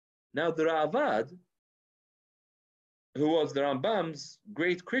 Now the Ravad, who was the Rambam's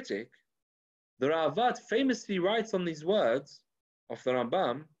great critic, the Ravad famously writes on these words of the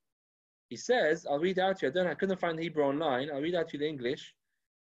Rambam. He says, I'll read out to you, I couldn't find the Hebrew online, I'll read out to you the English.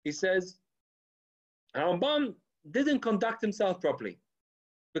 He says, Rambam didn't conduct himself properly.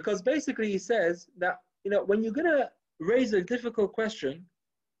 Because basically he says that, when you're going to raise a difficult question,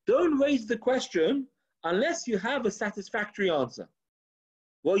 don't raise the question unless you have a satisfactory answer.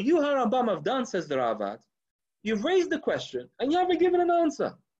 What you, Rambam, have done, says the Ravad, you've raised the question and you haven't given an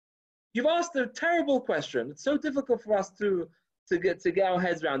answer. You've asked a terrible question. It's so difficult for us to get our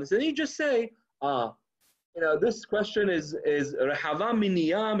heads around this. And you just say, this question is Rehava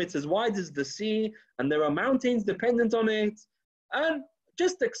miniyam, it's as wide as the sea, and there are mountains dependent on it. And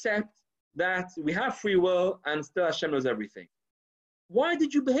just accept that we have free will and still Hashem knows everything. Why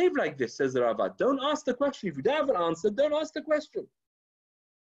did you behave like this, says the Ravad? Don't ask the question. If you don't have an answer, don't ask the question.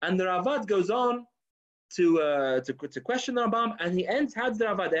 And the Ravad goes on to question the Rambam, and he ends, how does the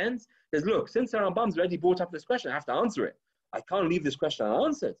Ravad end? He says, look, since the Rambam's already brought up this question, I have to answer it. I can't leave this question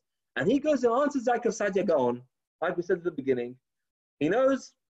unanswered. And he goes and answers like of Sadia Gaon, like we said at the beginning. He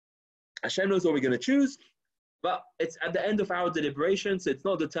knows, Hashem knows what we're going to choose, but it's at the end of our deliberations, so it's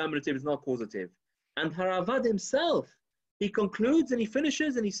not determinative, it's not causative. And Haravad himself, he concludes and he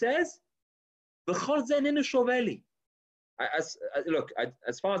finishes and he says, look,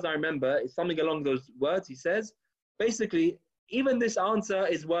 as far as I remember, it's something along those words. He says, basically, even this answer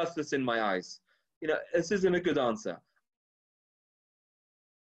is worthless in my eyes. This isn't a good answer.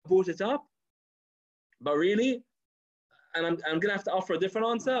 I brought it up, but really, and I'm going to have to offer a different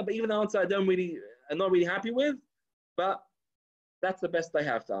answer, but even the answer I'm not really happy with, but that's the best I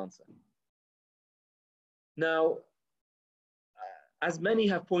have to answer. Now, as many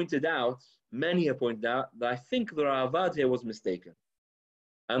have pointed out that I think the Ravad here was mistaken.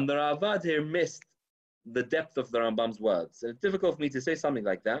 And the Ravad here missed the depth of the Rambam's words. And it's difficult for me to say something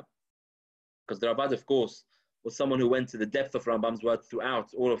like that, because the Ravad, of course, was someone who went to the depth of Rambam's words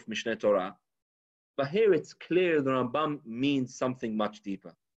throughout all of Mishneh Torah. But here it's clear the Rambam means something much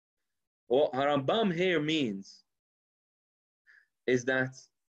deeper. What Rambam here means is that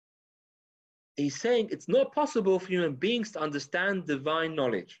he's saying it's not possible for human beings to understand divine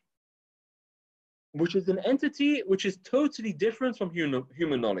knowledge, which is an entity which is totally different from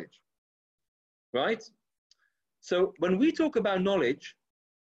human knowledge, right? So when we talk about knowledge,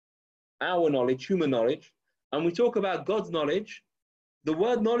 our knowledge, human knowledge, and we talk about God's knowledge, the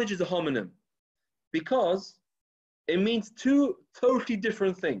word knowledge is a homonym because it means two totally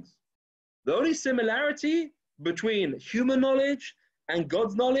different things. The only similarity between human knowledge and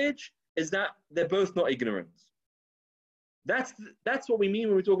God's knowledge is that they're both not ignorant. That's what we mean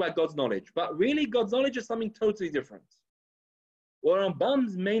when we talk about God's knowledge. But really, God's knowledge is something totally different. What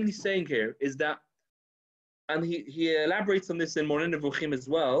Rambam's mainly saying here is that, and he elaborates on this in Moreh Nevuchim as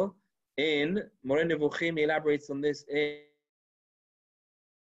well. In Moreh Nevuchim, he elaborates on this.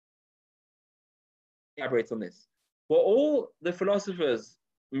 What all the philosophers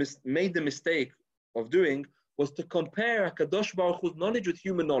made the mistake of doing was to compare HaKadosh Baruch Hu's knowledge with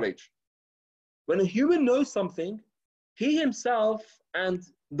human knowledge. When a human knows something, he himself and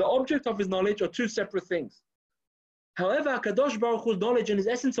the object of his knowledge are two separate things. However, HaKadosh Baruch Hu's knowledge and his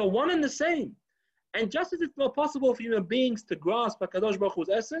essence are one and the same. And just as it's not possible for human beings to grasp HaKadosh Baruch Hu's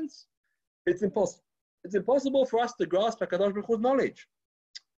essence, it's impossible for us to grasp HaKadosh Baruch Hu's knowledge.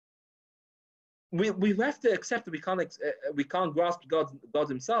 We have to accept that we can't grasp God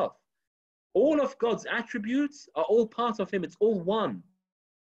himself. All of God's attributes are all part of him. It's all one.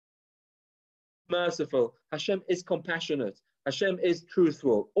 Merciful. Hashem is compassionate. Hashem is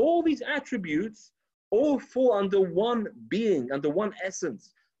truthful. All these attributes all fall under one being, under one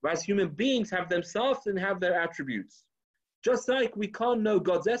essence. Whereas human beings have themselves and have their attributes. Just like we can't know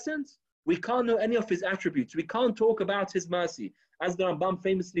God's essence, we can't know any of his attributes. We can't talk about his mercy. As the Rambam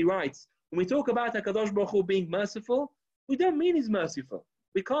famously writes, when we talk about HaKadosh Baruch Hu being merciful, we don't mean he's merciful.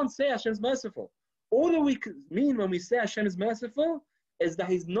 We can't say Hashem's merciful. All that we mean when we say Hashem is merciful is that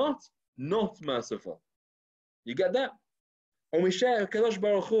he's not merciful. You get that? When we say HaKadosh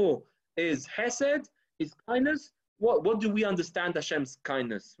Baruch Hu is Hesed, his kindness, what do we understand Hashem's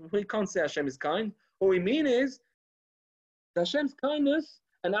kindness? We can't say Hashem is kind. What we mean is Hashem's kindness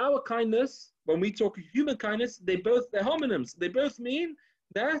and our kindness, when we talk human kindness, they're homonyms. They both mean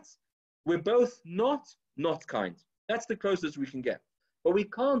that we're both not kind. That's the closest we can get. But we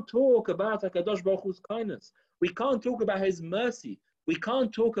can't talk about HaKadosh Baruch Hu's kindness. We can't talk about his mercy. We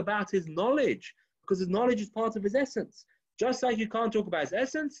can't talk about his knowledge, because his knowledge is part of his essence. Just like you can't talk about his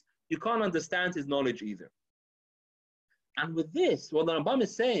essence, you can't understand his knowledge either. And with this, what the Rambam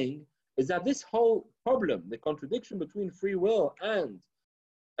is saying is that this whole problem, the contradiction between free will and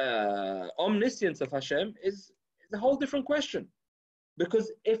omniscience of Hashem, is a whole different question.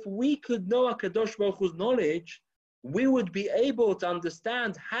 Because if we could know HaKadosh Baruch Hu's knowledge, we would be able to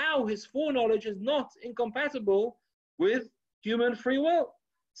understand how his foreknowledge is not incompatible with human free will.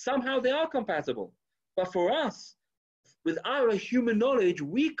 Somehow they are compatible. But for us, with our human knowledge,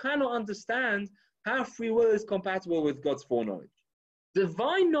 we cannot understand how free will is compatible with God's foreknowledge.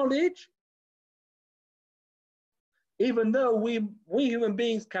 Divine knowledge, even though we human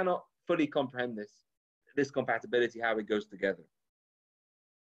beings cannot fully comprehend this compatibility, how it goes together.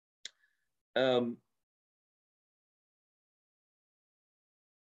 I'll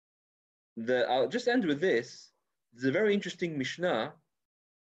just end with this. There's a very interesting Mishnah,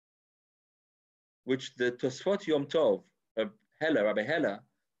 which the Tosfot Yom Tov, Rabbi Hela,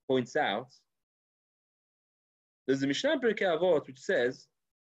 points out. There's a Mishnah in Pirkei Avot which says,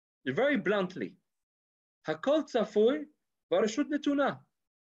 very bluntly, Hakol tzafui v'reshut netuna.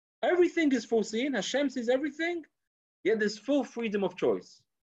 Everything is foreseen, Hashem sees everything, yet there's full freedom of choice.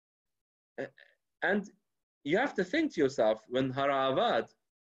 And you have to think to yourself, when Haravad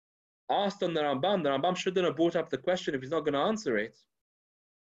asked on the Rambam shouldn't have brought up the question if he's not going to answer it.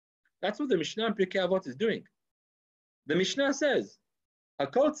 That's what the Mishnah in Pirkei Avot is doing. The Mishnah says,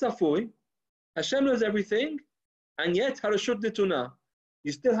 Hakol tzafui, Hashem knows everything, and yet harashut netuna,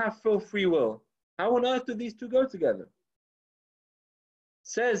 you still have full free will. How on earth do these two go together?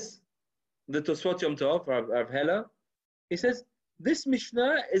 Says the Tosfot Yom Tov, Rav Hela, he says, this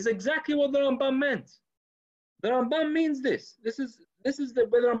Mishnah is exactly what the Rambam meant. The Rambam means this. This is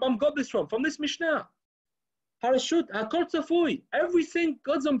where the Rambam got this from this Mishnah. Harashut, Hakol tzafui, everything,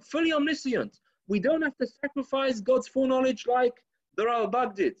 God's fully omniscient. We don't have to sacrifice God's foreknowledge like the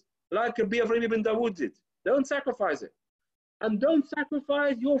Ralbag did, like Rabbi Avraham ibn Dawud did. Don't sacrifice it. And don't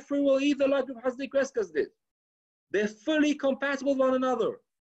sacrifice your free will either like Hasdi Kreskas did. They're fully compatible with one another.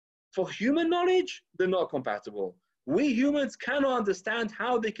 For human knowledge, they're not compatible. We humans cannot understand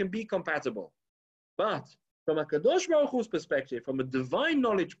how they can be compatible. But from a Kadosh Baruch Hu's perspective, from a divine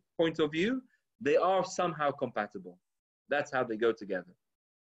knowledge point of view, they are somehow compatible. That's how they go together.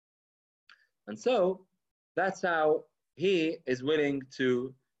 And so, that's how he is willing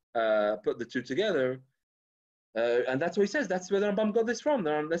to put the two together. And that's what he says. That's where the Rambam got this from.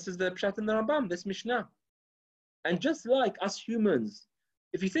 This is the Pshat in the Rambam, this Mishnah. And just like us humans,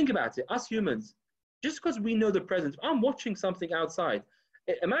 if you think about it, us humans, just because we know the present, I'm watching something outside.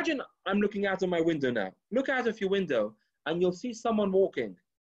 Imagine I'm looking out of my window now. Look out of your window and you'll see someone walking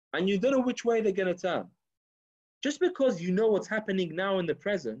and you don't know which way they're going to turn. Just because you know what's happening now in the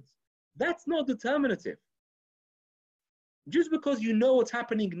present, that's not determinative. Just because you know what's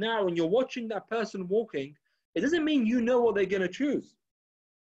happening now and you're watching that person walking, it doesn't mean you know what they're going to choose.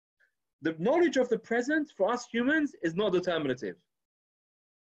 The knowledge of the present for us humans is not determinative.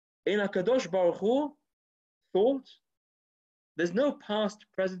 In HaKadosh Baruch Hu thought, there's no past,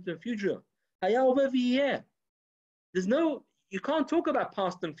 present, and future. There's no, you can't talk about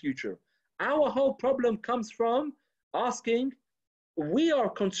past and future. Our whole problem comes from asking, we are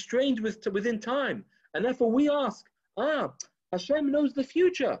constrained within time. And therefore we ask, Hashem knows the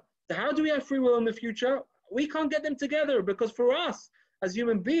future. So how do we have free will in the future? We can't get them together because for us, as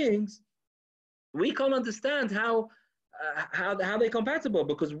human beings, we can't understand how they're compatible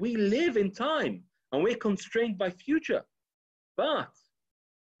because we live in time and we're constrained by future. But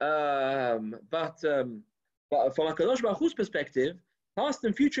from HaKadosh Baruch Hu's perspective, past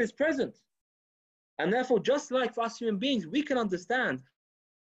and future is present. And therefore, just like for us human beings, we can understand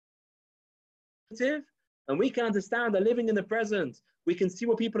and we can understand that living in the present, we can see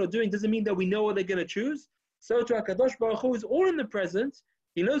what people are doing, doesn't mean that we know what they're going to choose. So to HaKadosh Baruch Hu is all in the present.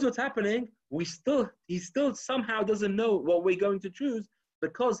 He knows what's happening. He still somehow doesn't know what we're going to choose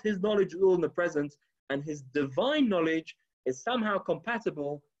because his knowledge is all in the present and his divine knowledge is somehow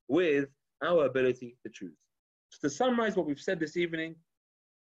compatible with our ability to choose. So to summarize what we've said this evening,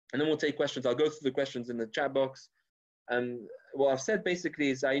 and then we'll take questions. I'll go through the questions in the chat box. And what I've said basically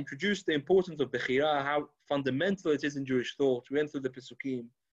is I introduced the importance of Bechira, how fundamental it is in Jewish thought. We went through the Pesukim.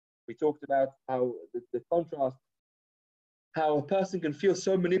 We talked about how the contrast how a person can feel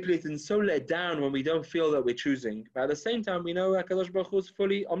so manipulated and so let down when we don't feel that we're choosing. But at the same time, we know HaKadosh Baruch Hu is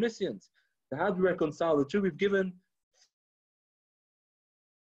fully omniscient. So how do we reconcile the two? We've given,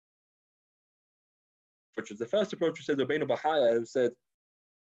 which is the first approach, who said Rabbeinu Bahaya, who said,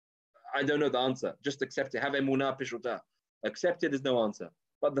 I don't know the answer, just accept it. Have emunah pishuta. Accept it, there's no answer.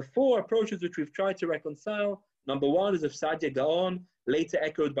 But the four approaches which we've tried to reconcile, number one is of Saadia Gaon, later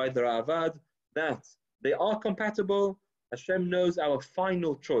echoed by the Ravad, that they are compatible. Hashem knows our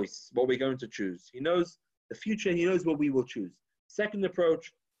final choice, what we're going to choose. He knows the future, He knows what we will choose. Second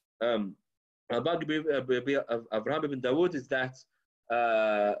approach, Avraham ibn Dawood, is that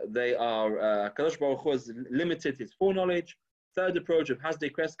they are, Kadosh Baruch Hu has limited His foreknowledge. Third approach of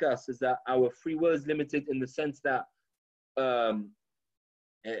Hasdei Kreskas is that our free will is limited in the sense that,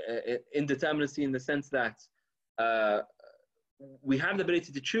 indeterminacy, in the sense that we have the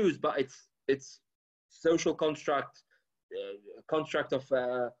ability to choose, but it's social construct of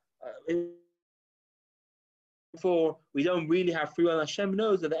for we don't really have free will. Hashem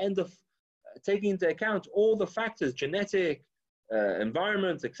knows at the end of taking into account all the factors, genetic,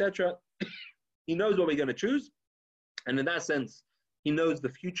 environment, etc. He knows what we're going to choose, and in that sense, He knows the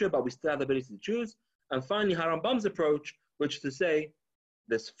future, but we still have the ability to choose. And finally, Harambam's approach, which is to say,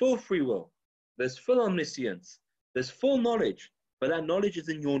 there's full free will, there's full omniscience, there's full knowledge, but that knowledge is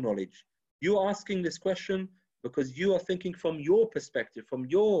in your knowledge. You're asking this question because you are thinking from your perspective, from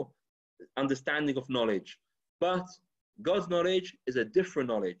your understanding of knowledge. But God's knowledge is a different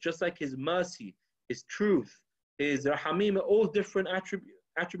knowledge, just like His mercy, His truth, His rahamim, are all different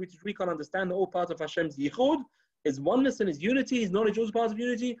attributes which we can't understand, all parts of Hashem's yichud. His oneness and His unity, His knowledge, also parts of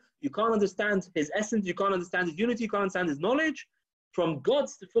unity. You can't understand His essence, you can't understand His unity, you can't understand His knowledge. From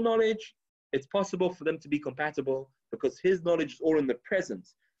God's full knowledge, it's possible for them to be compatible because His knowledge is all in the present.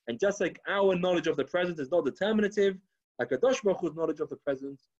 And just like our knowledge of the present is not determinative, HaKadosh Baruch Hu's knowledge of the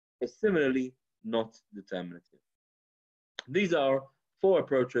present is similarly not determinative. These are four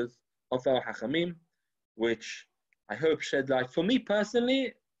approaches of our Hachamim, which I hope shed light. For me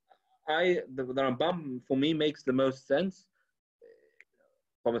personally, the Rambam for me makes the most sense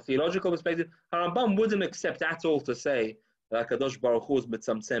from a theological perspective. Rambam wouldn't accept at all to say that HaKadosh Baruch Hu is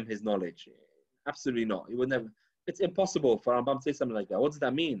mitzamtzem His knowledge. Absolutely not. He would never. It's impossible for Rambam to say something like that. What does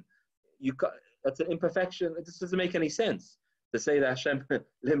that mean? That's an imperfection. It just doesn't make any sense to say that Hashem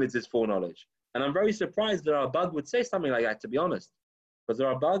limits His foreknowledge. And I'm very surprised that Rambam would say something like that, to be honest. Because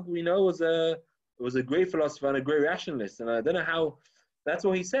Rambam, we know, was a great philosopher and a great rationalist. And I don't know how, that's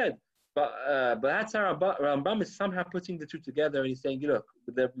what he said. But that's how Rambam is somehow putting the two together, and he's saying, look,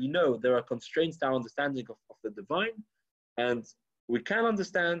 we know there are constraints to our understanding of the divine, and we can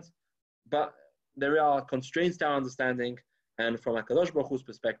understand, but there are constraints to our understanding, and from HaKadosh Baruch Hu's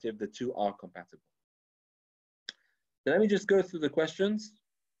perspective, the two are compatible. So let me just go through the questions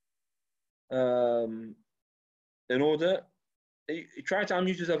in order. You try to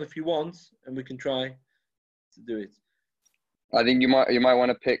unmute yourself if you want, and we can try to do it. I think you might want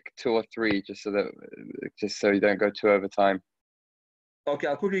to pick two or three just so you don't go too over time. Okay,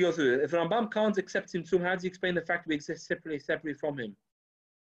 I'll quickly go through it. If Rambam can't accept Tzimtzum, how does he explain the fact we exist separately from him?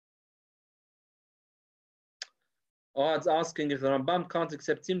 It's asking, if the Rambam can't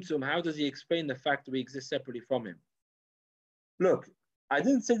accept Tzimtzum, how does he explain the fact that we exist separately from him? Look, I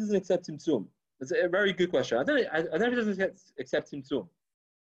didn't say he doesn't accept Tzimtzum. It's a very good question. I don't know if he doesn't accept Tzimtzum.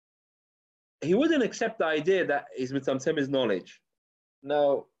 He wouldn't accept the idea that he's mitzamtzem his knowledge.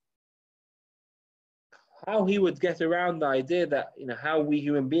 Now, how he would get around the idea that, how we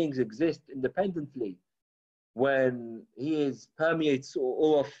human beings exist independently when he permeates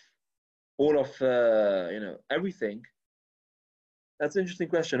all of everything. That's an interesting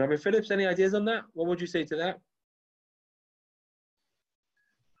question. Rabbi Phillips, any ideas on that? What would you say to that?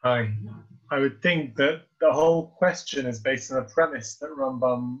 Hi. I would think that the whole question is based on a premise that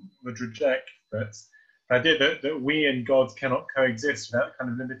Rambam would reject, that the idea that we and God cannot coexist without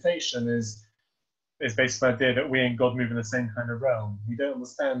kind of limitation is based on the idea that we and God move in the same kind of realm. We don't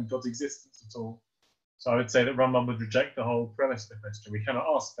understand God's existence at all. So I would say that Rambam would reject the whole premise of the question. We cannot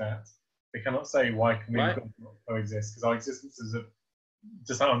ask that. We cannot say, why can we and God not coexist? Because our existence is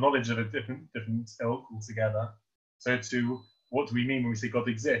just our knowledge of a different ilk altogether. So what do we mean when we say God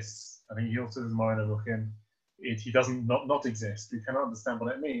exists? I think he also doesn't mind looking. He doesn't not exist. We cannot understand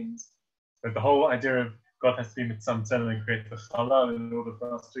what it means. But the whole idea of God has to be mitzamtzem and create the halal in order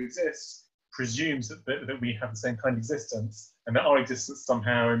for us to exist presumes that we have the same kind of existence, and that our existence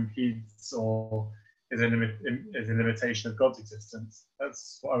somehow impedes or is a limitation of God's existence.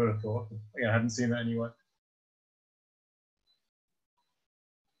 That's what I would have thought. I haven't seen that anywhere.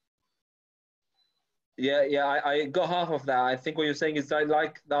 I got half of that. I think what you're saying is I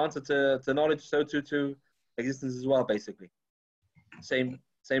like the answer to knowledge, so to existence as well, basically. Same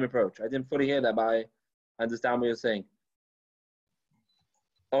approach. I didn't fully hear that, but I understand what you're saying.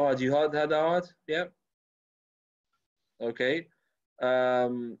 Oh, do you heard that, Ahad? Yeah. Okay. I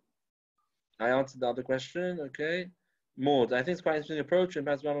answered the other question. Okay. Maud, I think it's quite an interesting approach, and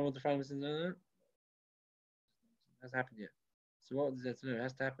perhaps I want to find this in there. Has happened yet. So what does that know? It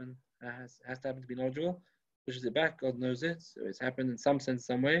has to happen. Has to happen to be knowledgeable. Pushes it back. God knows it. So it's happened in some sense,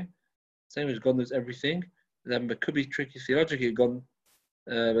 some way. Same as God knows everything. But could be tricky theologically. God,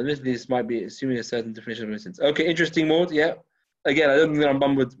 but admittedly, this might be assuming a certain definition of omniscience. Okay, interesting, Maud. Yeah. Again, I don't think the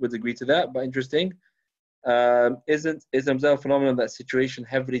Rambam would agree to that, but interesting. Is the observed phenomenon that situation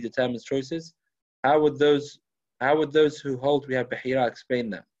heavily determines choices? How would those who hold we have Bahira explain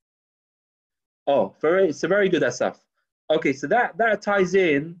that? Oh, it's a very good Asaf. Okay, so that ties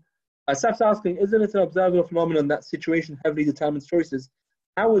in. Asaf's asking, isn't it an observable phenomenon that situation heavily determines choices?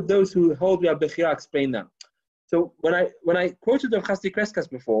 How would those who hold we have Bahira explain that? So when I quoted the Chasdi Kreskas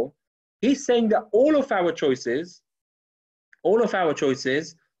before, he's saying that all of our choices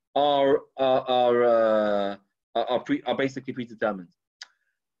are basically predetermined.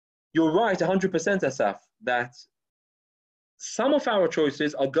 You're right, 100%, Asaf, that some of our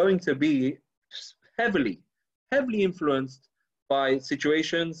choices are going to be heavily influenced by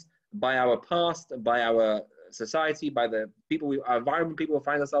situations, by our past, by our society, by the people, our environment, people we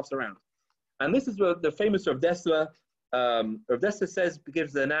find ourselves around. And this is what the famous Rav Dessler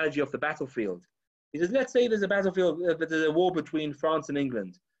gives the analogy of the battlefield. He says, let's say there's a battlefield, there's a war between France and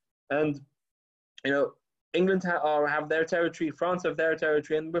England. And, England have their territory, France have their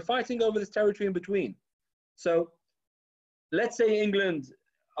territory, and we're fighting over this territory in between. So let's say England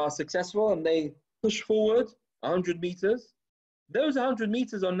are successful and they push forward 100 meters. Those 100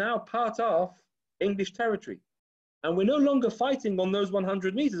 meters are now part of English territory. And we're no longer fighting on those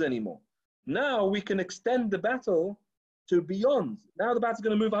 100 meters anymore. Now we can extend the battle to beyond. Now the battle's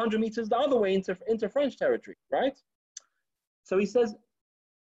going to move 100 meters the other way into French territory, right? So he says,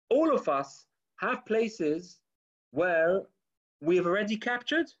 all of us have places where we have already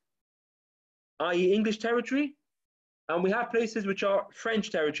captured, i.e. English territory, and we have places which are French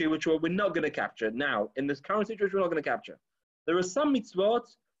territory, which we're not going to capture now. In this current situation, we're not going to capture. There are some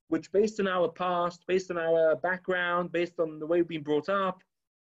mitzvot which, based on our past, based on our background, based on the way we've been brought up,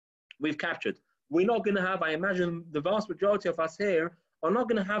 we've captured. We're not going to have, I imagine, the vast majority of us here are not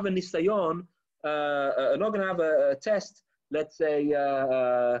going to have a nisayon, are not going to have a test, let's say,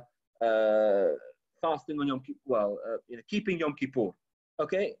 fasting on Yom Kippur, keeping Yom Kippur.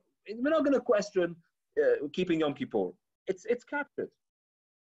 Okay? We're not going to question keeping Yom Kippur. It's captured.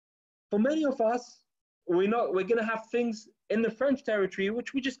 For many of us, we're going to have things in the French territory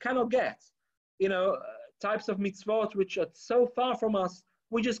which we just cannot get. Types of mitzvot which are so far from us,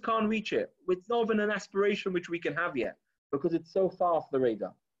 we just can't reach it. It's not even an aspiration which we can have yet because it's so far off the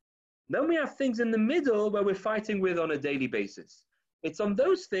radar. Then we have things in the middle where we're fighting with on a daily basis. It's on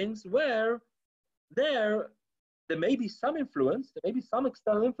those things where there may be some influence, there may be some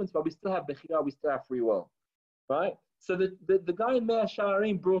external influence, but we still have Bechira, we still have free will, right? So the guy in Me'ah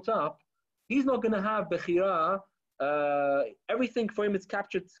Sha'arim brought up, he's not going to have Bechira. Everything for him is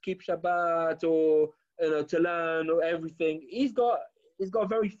captured to keep Shabbat or to learn or everything. He's got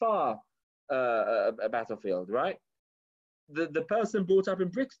very far a battlefield, right? The person brought up in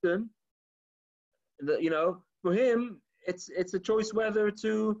Brixton, for him it's a choice whether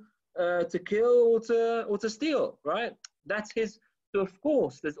to kill or to steal, right? That's his. So of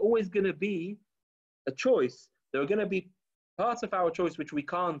course, there's always going to be a choice. There are going to be parts of our choice which we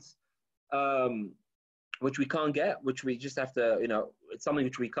can't get, which we just have to, it's something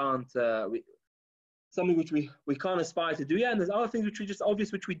which we can't, something which we can't aspire to do. Yeah, and there's other things which we just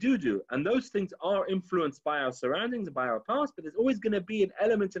obvious, which we do. And those things are influenced by our surroundings, by our past, but there's always going to be an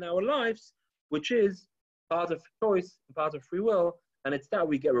element in our lives which is part of choice, part of free will, and it's that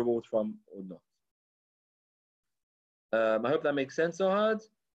we get rewards from or not. I hope that makes sense, Ohad.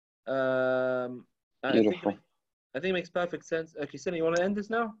 Beautiful. I think it makes perfect sense. Okay, Sina, you want to end this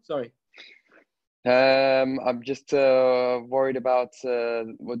now? Sorry. I'm just worried about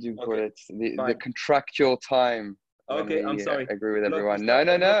what do you call it? The contractual time. Okay, I'm sorry. Agree with everyone. No.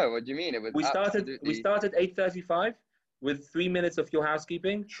 What do you mean? It was we started 8:35 with 3 minutes of your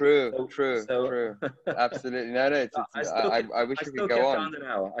housekeeping. True. Absolutely. No. I wish we could go on.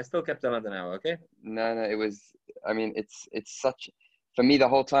 I still kept on under an hour. Okay. No. It was. I mean, it's such. For me, the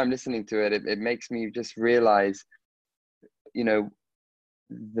whole time listening to it, it makes me just realize,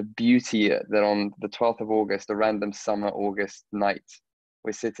 the beauty that on the 12th of August, a random summer August night,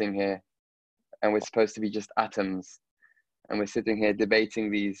 we're sitting here and we're supposed to be just atoms, and we're sitting here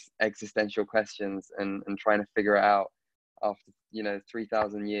debating these existential questions and trying to figure it out after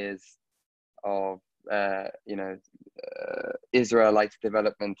 3,000 years of Israelite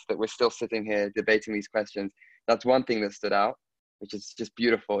development, that we're still sitting here debating these questions. That's one thing that stood out, which is just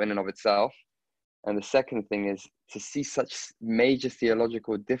beautiful in and of itself. And the second thing is to see such major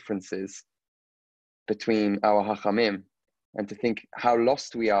theological differences between our Hachamim, and to think how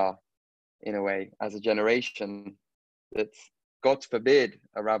lost we are in a way as a generation, that God forbid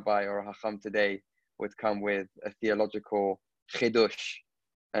a rabbi or a Hacham today would come with a theological chidush,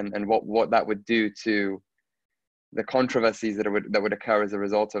 and what that would do to the controversies that would occur as a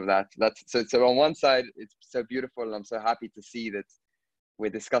result of that. That's so on one side it's so beautiful, and I'm so happy to see that we're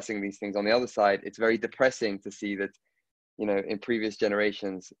discussing these things. On the other side, it's very depressing to see that in previous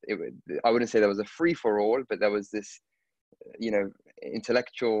generations I wouldn't say there was a free for all, but there was this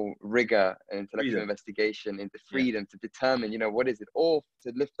intellectual rigor and intellectual investigation into freedom to determine what is it all,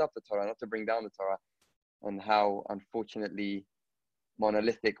 to lift up the Torah, not to bring down the Torah, and how unfortunately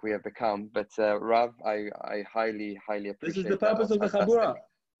monolithic we have become. But Rav, I highly appreciate. This is the purpose of the Chabura.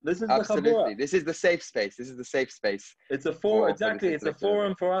 This is absolutely the Chabura. This is the safe space. It's a forum. Exactly, it's a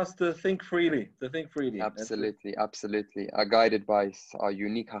forum for us to think freely. Absolutely. Are guided by our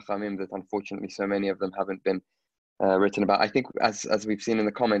unique Hachamim that unfortunately so many of them haven't been written about. I think as we've seen in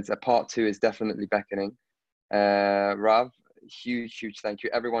the comments, a part 2 is definitely beckoning. Rav, huge thank you.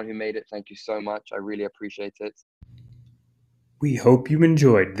 Everyone who made it, thank you so much. I really appreciate it. We hope you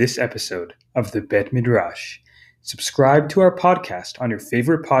enjoyed this episode of the Bet Midrash. Subscribe to our podcast on your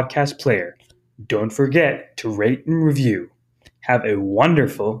favorite podcast player. Don't forget to rate and review. Have a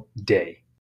wonderful day.